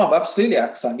his job. Absolutely,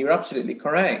 Aksan. You're absolutely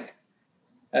correct.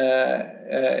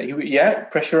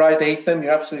 Pressurized, Haitham.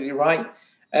 You're absolutely right.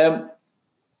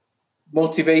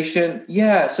 Motivation.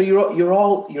 Yeah. So you're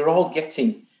all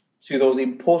getting to those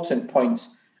important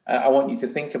points. I want you to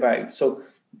think about. So,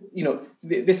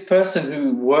 this person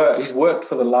he's worked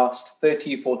for the last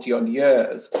 30, 40 odd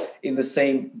years in the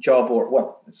same job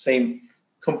or, the same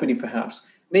company perhaps.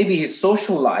 Maybe his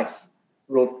social life,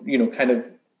 kind of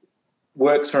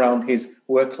works around his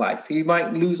work life. He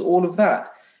might lose all of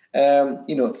that.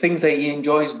 Things that he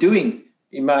enjoys doing,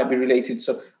 it might be related.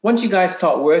 So once you guys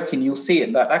start working, you'll see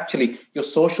it that actually your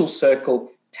social circle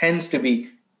tends to be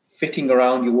fitting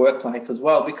around your work life as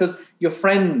well, because your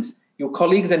friends, your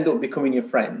colleagues end up becoming your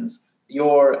friends.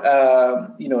 Your,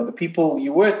 the people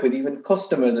you work with, even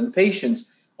customers and patients,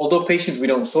 although patients we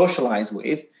don't socialize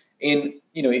with,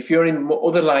 if you're in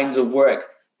other lines of work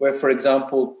where, for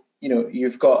example,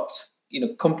 you've got,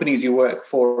 companies you work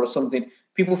for or something,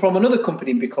 people from another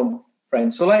company become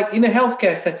friends. So like in a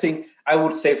healthcare setting, I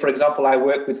would say, for example, I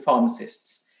work with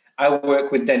pharmacists, I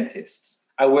work with dentists,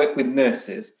 I work with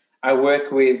nurses, I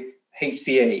work with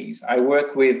HCAs, I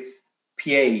work with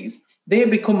PAs. They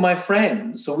become my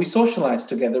friends. So we socialize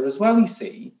together as well, you see.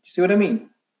 Do you see what I mean?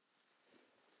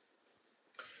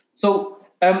 So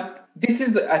this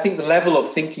is, I think, the level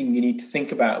of thinking you need to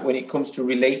think about when it comes to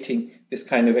relating this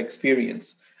kind of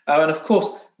experience. And of course,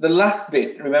 the last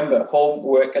bit, remember, home,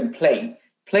 work, and play.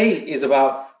 Play is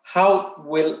about how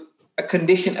will a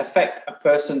condition affect a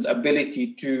person's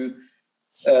ability to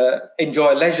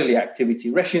enjoy leisurely activity,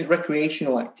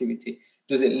 recreational activity.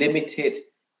 Does it limit it?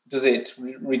 Does it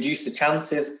reduce the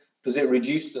chances? Does it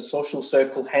reduce the social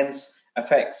circle, hence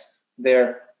affects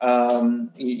their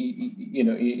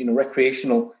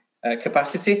recreational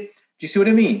capacity? Do you see what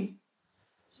I mean?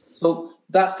 So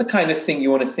that's the kind of thing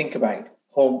you want to think about: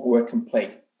 home, work, and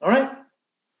play. All right.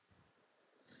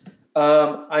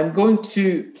 I'm going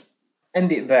to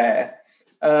end it there.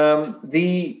 I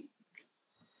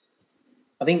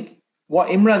think what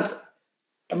Imran's,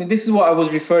 this is what I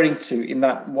was referring to in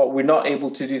that what we're not able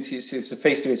to do is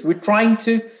face-to-face. We're trying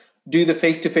to, do the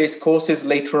face-to-face courses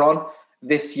later on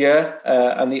this year,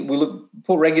 and we'll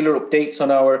put regular updates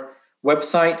on our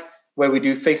website where we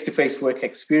do face-to-face work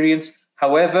experience.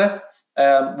 However,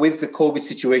 with the COVID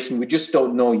situation, we just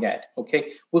don't know yet,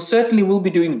 okay? We'll certainly will be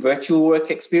doing virtual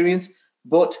work experience,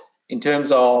 but in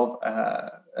terms of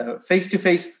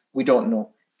face-to-face, we don't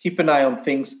know. Keep an eye on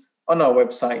things on our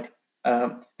website.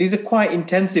 These are quite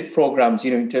intensive programs,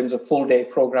 in terms of full-day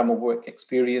program of work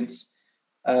experience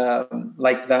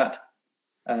like that.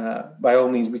 By all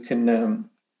means, we can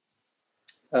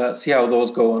see how those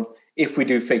go on. If we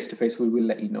do face-to-face, we will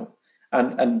let you know.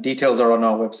 And details are on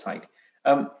our website.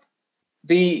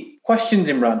 The questions,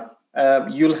 Imran,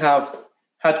 you'll have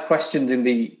had questions in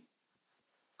the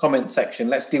comment section.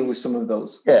 Let's deal with some of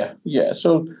those. Yeah.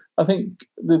 So I think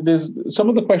there's some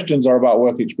of the questions are about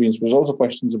work experience, but there's also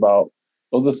questions about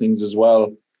other things as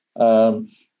well.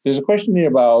 There's a question here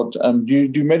about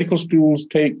do medical schools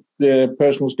take the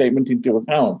personal statement into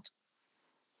account?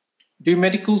 Do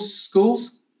medical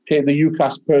schools take the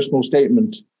UCAS personal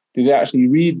statement? Do they actually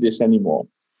read this anymore?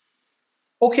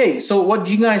 Okay, so what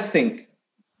do you guys think?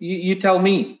 You tell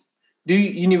me. Do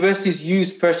universities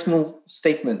use personal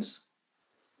statements?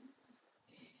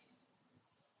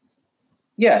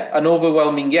 Yeah, an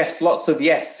overwhelming yes. Lots of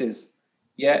yeses.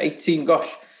 Yeah, 18,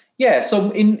 gosh. Yeah, so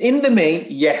in the main,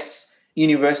 yes,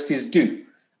 universities do.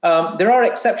 There are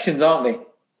exceptions, aren't there?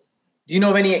 Do you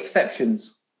know of any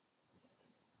exceptions?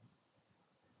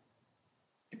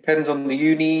 Depends on the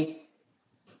uni.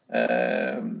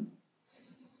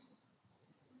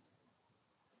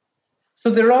 So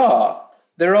there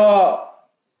are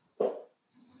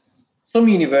some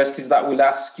universities that will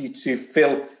ask you to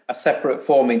fill a separate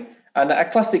form in. And a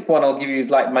classic one I'll give you is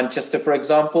like Manchester, for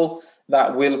example,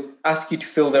 that will ask you to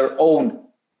fill their own,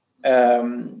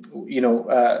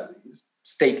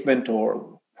 statement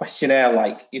or questionnaire,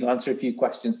 like, answer a few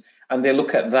questions. And they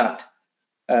look at that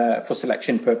for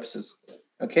selection purposes.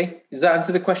 Okay. Does that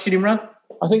answer the question, Imran?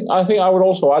 I think I would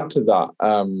also add to that.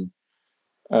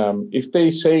 If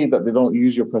they say that they don't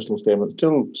use your personal statement,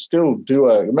 still do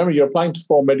remember you're applying to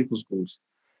 4 medical schools,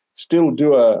 still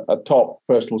do a top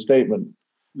personal statement.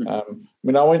 I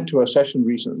went to a session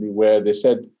recently where they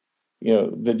said,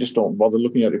 they just don't bother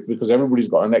looking at it because everybody's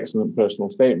got an excellent personal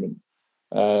statement.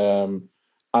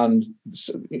 And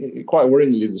quite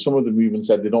worryingly, some of them even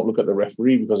said they don't look at the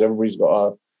referee because everybody's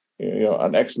got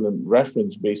an excellent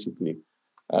reference, basically.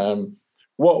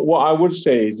 What I would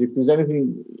say is if there's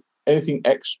anything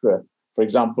extra, for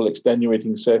example,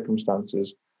 extenuating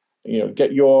circumstances,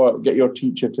 get your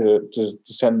teacher to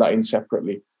send that in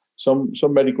separately. Some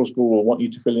medical school will want you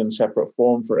to fill in a separate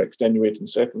form for extenuating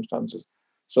circumstances.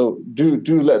 So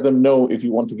do let them know if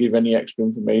you want to give any extra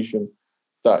information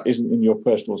that isn't in your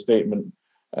personal statement,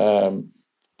 and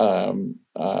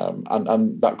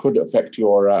that could affect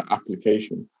your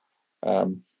application.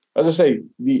 As I say,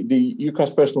 the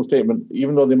UCAS personal statement,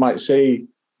 even though they might say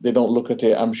they don't look at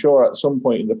it, I'm sure at some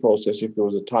point in the process, if there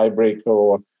was a tiebreaker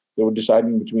or they were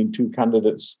deciding between 2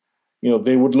 candidates,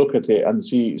 they would look at it and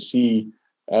see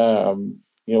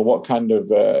what kind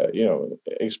of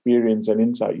experience and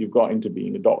insight you've got into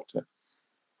being a doctor.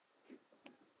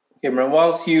 Imran,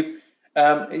 whilst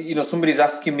somebody's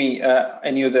asking me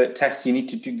any other tests you need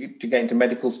to get into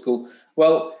medical school.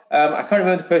 Well, I can't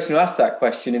remember the person who asked that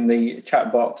question in the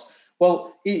chat box.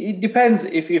 Well, it depends.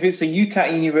 If it's a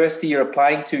UCAT university you're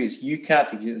applying to, it's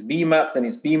UCAT. If it's BMAT, then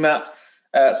it's BMAT.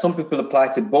 Some people apply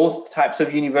to both types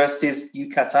of universities,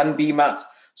 UCAT and BMAT.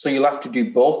 So you'll have to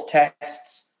do both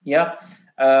tests. Yeah.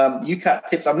 UCAT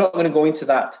tips. I'm not going to go into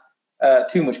that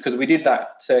too much because we did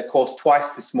that course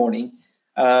twice this morning.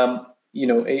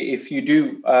 If you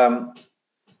do,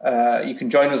 you can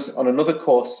join us on another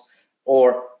course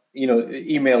or,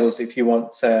 email us if you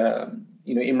want,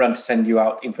 Imran to send you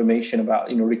out information about,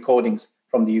 recordings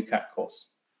from the UCAT course.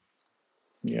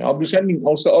 Yeah, I'll be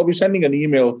sending an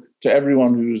email to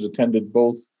everyone who's attended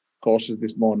both courses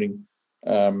this morning,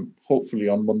 hopefully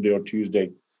on Monday or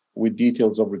Tuesday, with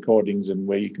details of recordings and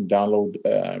where you can download,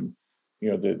 the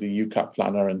UCAT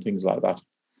planner and things like that.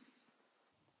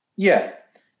 Yeah.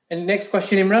 And next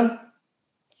question, Imran?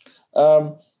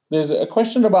 There's a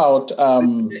question about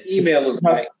email us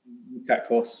my UCAT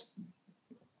course.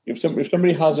 If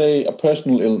somebody has a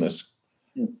personal illness,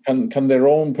 can their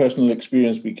own personal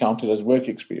experience be counted as work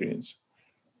experience?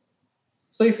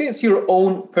 So if it's your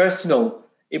own personal,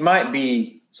 it might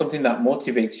be something that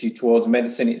motivates you towards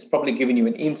medicine. It's probably giving you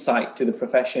an insight to the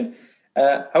profession.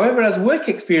 However, as work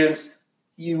experience,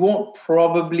 you won't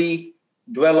probably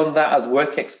dwell on that as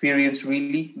work experience,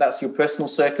 really. That's your personal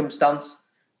circumstance,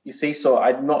 you see. So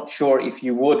I'm not sure if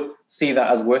you would see that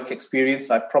as work experience.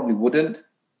 I probably wouldn't.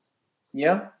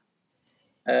 Yeah.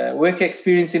 Work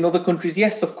experience in other countries,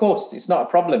 yes, of course, it's not a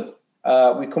problem.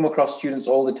 We come across students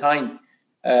all the time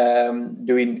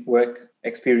doing work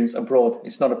experience abroad.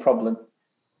 It's not a problem.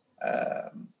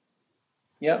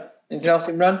 Yeah. Anything else,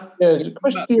 Imran? Yeah, there's a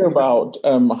question here about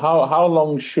how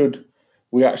long should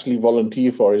we actually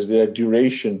volunteer for? Is there a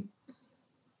duration?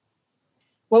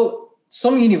 Well,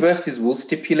 some universities will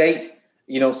stipulate,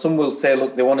 some will say,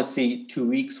 look, they want to see 2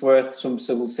 weeks worth. Some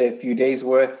will say a few days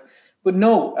worth. But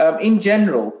no, in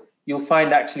general, you'll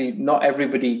find actually not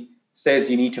everybody says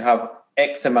you need to have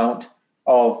X amount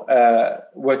of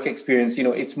work experience.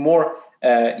 It's more,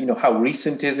 how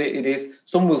recent is it? It is.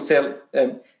 Some will say,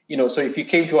 so if you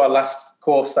came to our last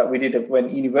course that we did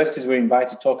when universities were invited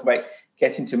to talk about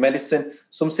getting to medicine,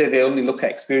 some say they only look at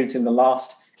experience in the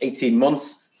last 18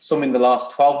 months, some in the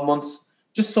last 12 months,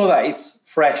 just so that it's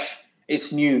fresh,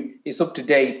 it's new, it's up to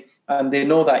date, and they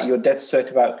know that you're dead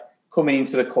cert about coming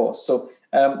into the course. So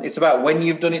it's about when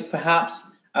you've done it, perhaps.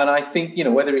 And I think,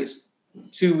 whether it's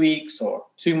 2 weeks or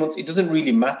 2 months, it doesn't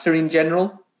really matter in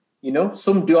general.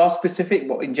 Some are specific,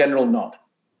 but in general, not.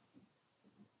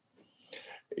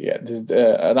 Yeah,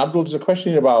 and Abdul, there's a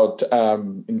question about,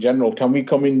 in general, can we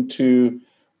come into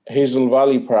Hazel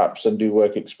Valley perhaps and do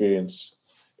work experience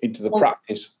into the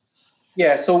practice?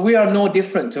 Yeah, so we are no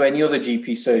different to any other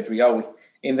GP surgery, are we?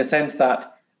 In the sense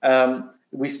that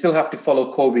we still have to follow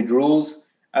COVID rules.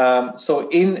 So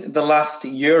in the last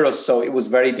year or so, it was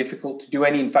very difficult to do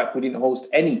any. In fact, we didn't host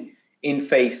any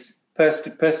in-person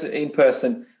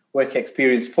work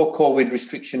experience for COVID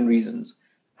restriction reasons.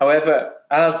 However,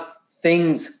 as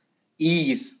things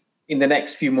ease in the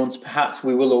next few months, perhaps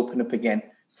we will open up again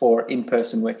for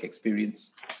in-person work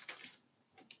experience.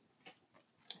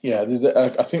 Yeah, there's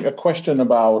I think a question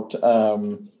about,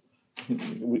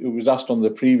 it was asked on the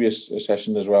previous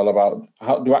session as well, about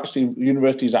how do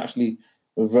universities actually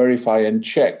verify and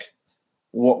check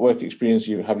what work experience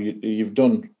you've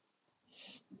done?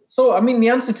 So, the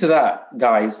answer to that,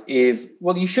 guys, is,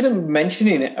 well, you shouldn't be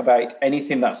mentioning it about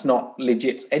anything that's not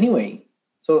legit anyway.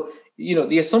 So,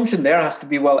 the assumption there has to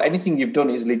be, well, anything you've done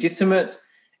is legitimate,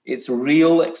 it's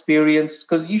real experience,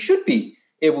 because you should be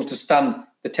able to stand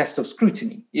the test of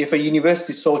scrutiny. If a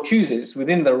university so chooses,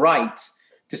 within the right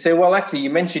to say, well, actually, you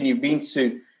mentioned you've been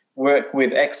to work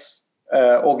with X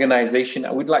organization,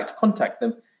 and we'd like to contact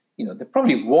them. They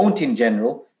probably won't in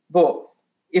general, but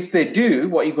if they do,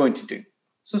 what are you going to do?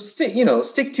 So stick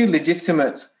to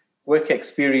legitimate work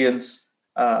experience,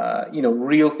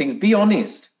 real things. Be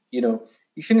honest. You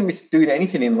shouldn't be doing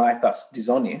anything in life that's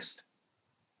dishonest.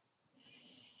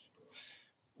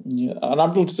 Yeah, and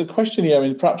Abdul, there's a question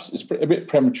here. Perhaps it's a bit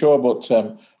premature, but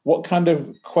what kind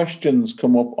of questions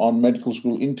come up on medical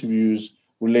school interviews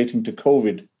relating to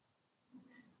COVID?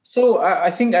 So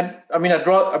I think, we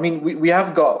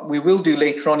will do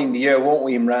later on in the year, won't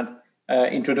we, Imran?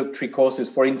 Introductory courses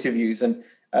for interviews, and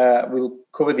we'll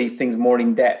cover these things more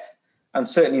in depth. And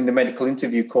certainly in the medical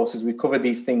interview courses, we cover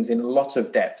these things in a lot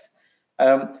of depth.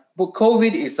 But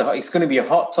COVID it's going to be a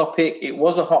hot topic. It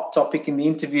was a hot topic in the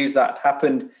interviews that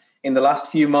happened in the last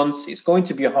few months. It's going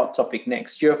to be a hot topic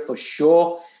next year for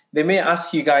sure. They may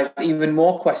ask you guys even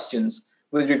more questions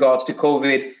with regards to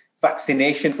COVID,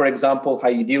 vaccination, for example, how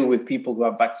you deal with people who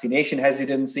have vaccination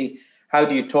hesitancy. How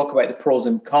do you talk about the pros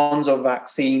and cons of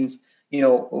vaccines?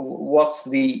 What's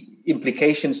the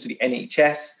implications to the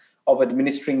NHS of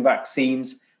administering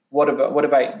vaccines? What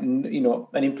about an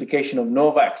implication of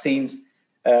no vaccines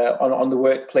on the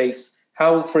workplace?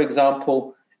 How, for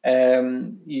example,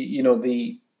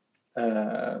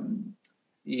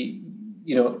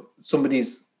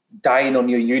 somebody's dying on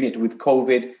your unit with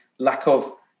COVID, lack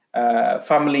of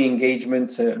family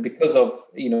engagement because of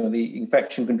the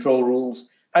infection control rules.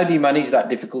 How do you manage that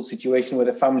difficult situation where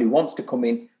the family wants to come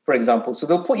in, for example? So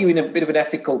they'll put you in a bit of an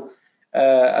ethical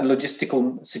and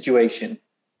logistical situation.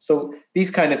 So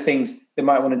these kind of things they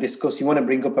might want to discuss. You want to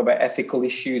bring up about ethical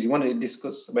issues. You want to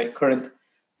discuss about current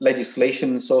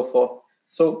legislation and so forth.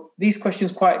 So these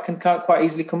questions can quite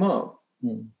easily come up.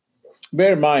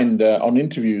 Bear in mind, on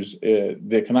interviews,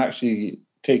 they can actually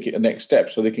take it a next step.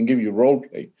 So they can give you role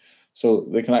play. So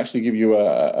they can actually give you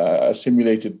a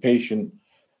simulated patient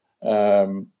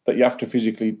that you have to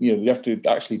physically, you have to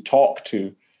actually talk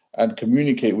to and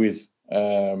communicate with.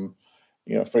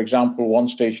 For example, one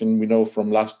station we know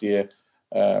from last year,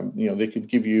 they could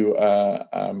give you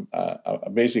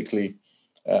basically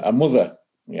a mother,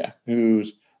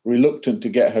 who's reluctant to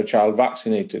get her child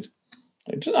vaccinated.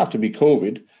 It doesn't have to be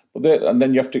COVID, and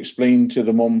then you have to explain to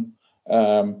the mum,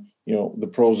 the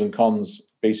pros and cons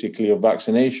basically of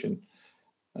vaccination.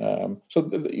 So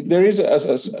there is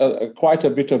quite a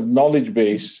bit of knowledge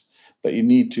base that you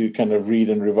need to kind of read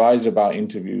and revise about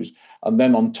interviews. And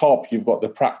then on top, you've got the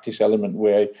practice element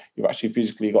where you've actually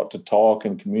physically got to talk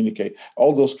and communicate.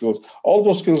 All those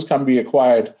skills can be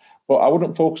acquired, but I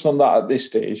wouldn't focus on that at this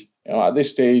stage. At this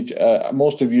stage,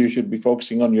 most of you should be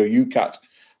focusing on your UCAT,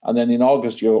 and then in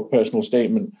August, your personal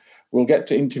statement. We'll get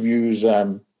to interviews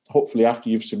hopefully after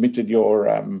you've submitted your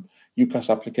UCAS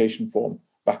application form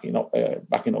back in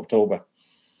October.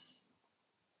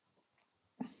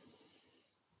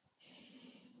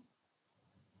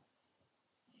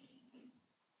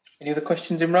 Any other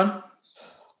questions, Imran?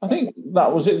 I think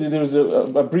that was it. There was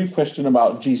a brief question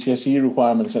about GCSE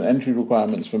requirements and entry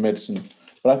requirements for medicine,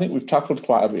 but I think we've tackled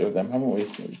quite a bit of them, haven't we?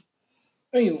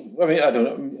 I mean, I don't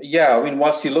know. Yeah, I mean,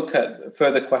 whilst you look at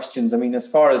further questions, I mean, as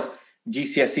far as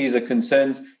GCSEs are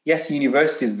concerned, yes,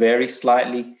 universities vary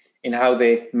slightly in how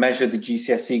they measure the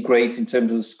GCSE grades in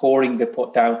terms of the scoring they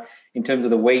put down, in terms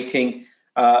of the weighting.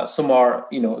 Some are,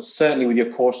 certainly with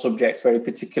your core subjects, very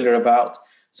particular about.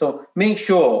 So make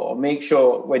sure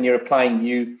when you're applying,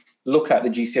 you look at the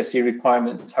GCSE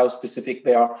requirements, how specific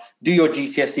they are. Do your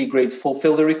GCSE grades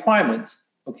fulfill the requirements?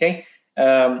 Okay.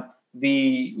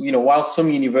 While some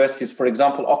universities, for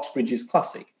example, Oxbridge is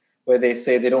classic, where they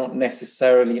say they don't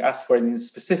necessarily ask for anything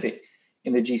specific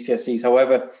in the GCSEs.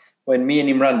 However, when me and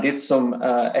Imran did some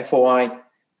FOI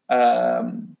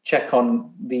check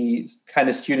on the kind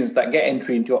of students that get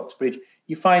entry into Oxbridge,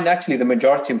 you find actually the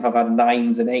majority of them have had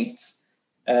 9s and 8s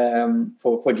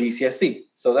for GCSE.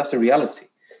 So that's a reality.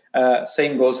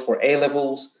 Same goes for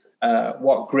A-levels.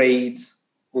 What grades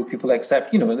will people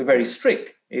accept? They're very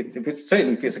strict. If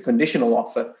it's a conditional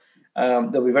offer,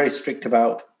 they'll be very strict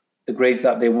about the grades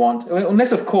that they want.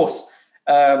 Unless, of course,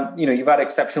 you've had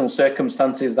exceptional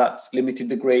circumstances that limited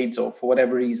the grades, or for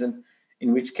whatever reason,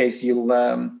 in which case you'll,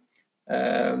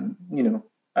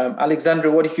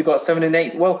 Alexandra, what if you got 7 and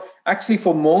 8? Well, actually,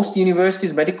 for most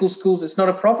universities, medical schools, it's not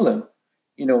a problem.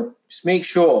 Just make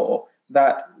sure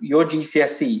that your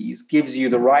GCSEs gives you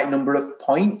the right number of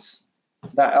points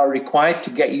that are required to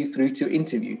get you through to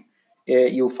interview.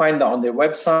 You'll find that on their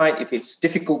website. If it's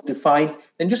difficult to find,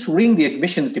 then just ring the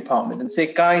admissions department and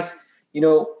say, guys,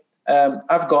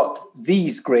 I've got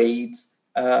these grades.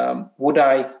 Would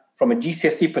I, from a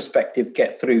GCSE perspective,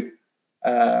 get through?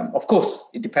 Of course,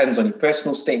 it depends on your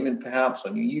personal statement, perhaps,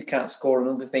 on your UCAT score and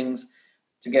other things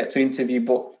to get to interview.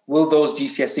 But will those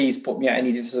GCSEs put me at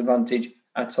any disadvantage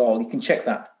at all? You can check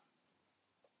that.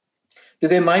 Do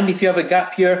they mind if you have a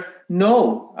gap year?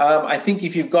 No. I think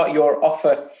if you've got your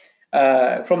offer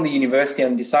from the university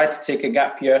and decide to take a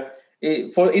gap year,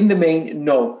 in the main,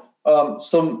 no.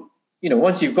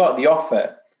 Once you've got the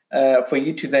offer, for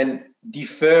you to then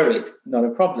defer it, not a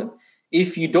problem.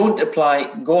 If you don't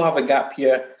apply, go have a gap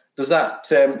year. Does that,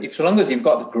 so long as you've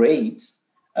got the grades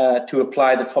to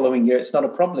apply the following year, it's not a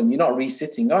problem. You're not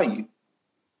resitting, are you?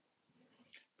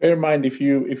 Bear in mind, if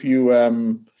you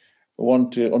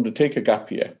want to undertake a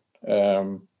gap year,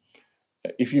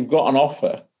 if you've got an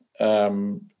offer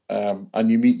and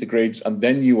you meet the grades and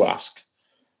then you ask,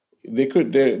 they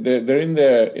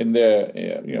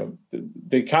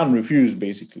can refuse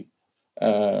basically.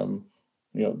 Some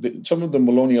of them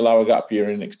will only allow a gap year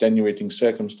in extenuating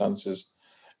circumstances.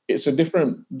 It's a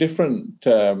different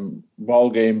ball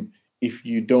game if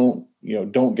you don't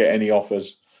get any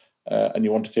offers and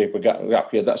you want to take a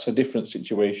gap year. That's a different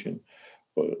situation.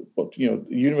 But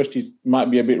universities might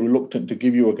be a bit reluctant to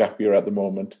give you a gap year at the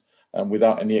moment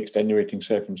without any extenuating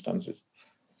circumstances.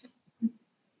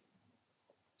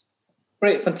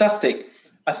 Great, fantastic.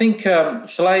 I think,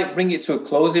 shall I bring it to a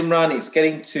close, Imran? It's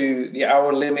getting to the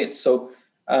hour limit, so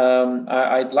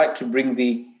I'd like to bring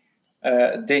the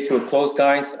day to a close,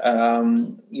 guys.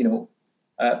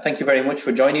 Thank you very much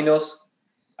for joining us.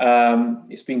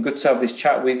 It's been good to have this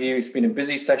chat with you. It's been a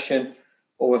busy session.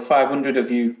 Over 500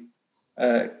 of you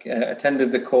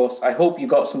attended the course. I hope you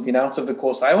got something out of the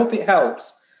course. I hope it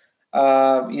helps.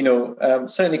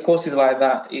 Certainly courses like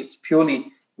that, it's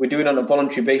purely we're doing on a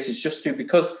voluntary basis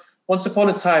because once upon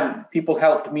a time, people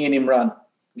helped me and Imran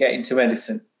get into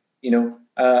medicine.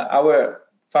 Our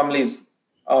families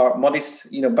are modest,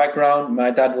 background.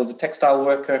 My dad was a textile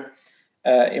worker.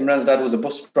 Imran's dad was a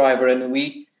bus driver. And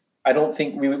I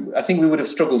think we would have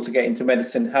struggled to get into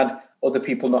medicine had other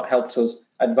people not helped us,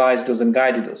 advised us and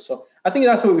guided us. So I think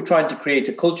that's what we're trying to create,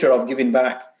 a culture of giving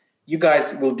back. You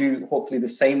guys will do hopefully the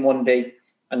same one day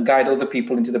and guide other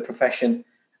people into the profession.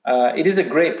 It is a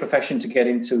great profession to get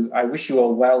into. I wish you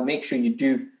all well. Make sure you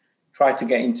do try to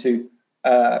get into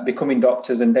becoming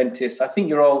doctors and dentists. I think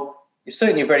you're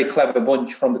certainly a very clever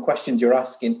bunch from the questions you're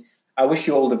asking. I wish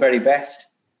you all the very best.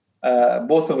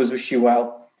 Both of us wish you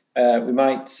well. we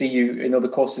might see you in other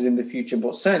courses in the future,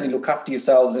 but certainly look after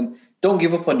yourselves and don't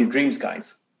give up on your dreams,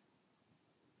 guys.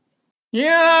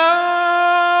 Yeah.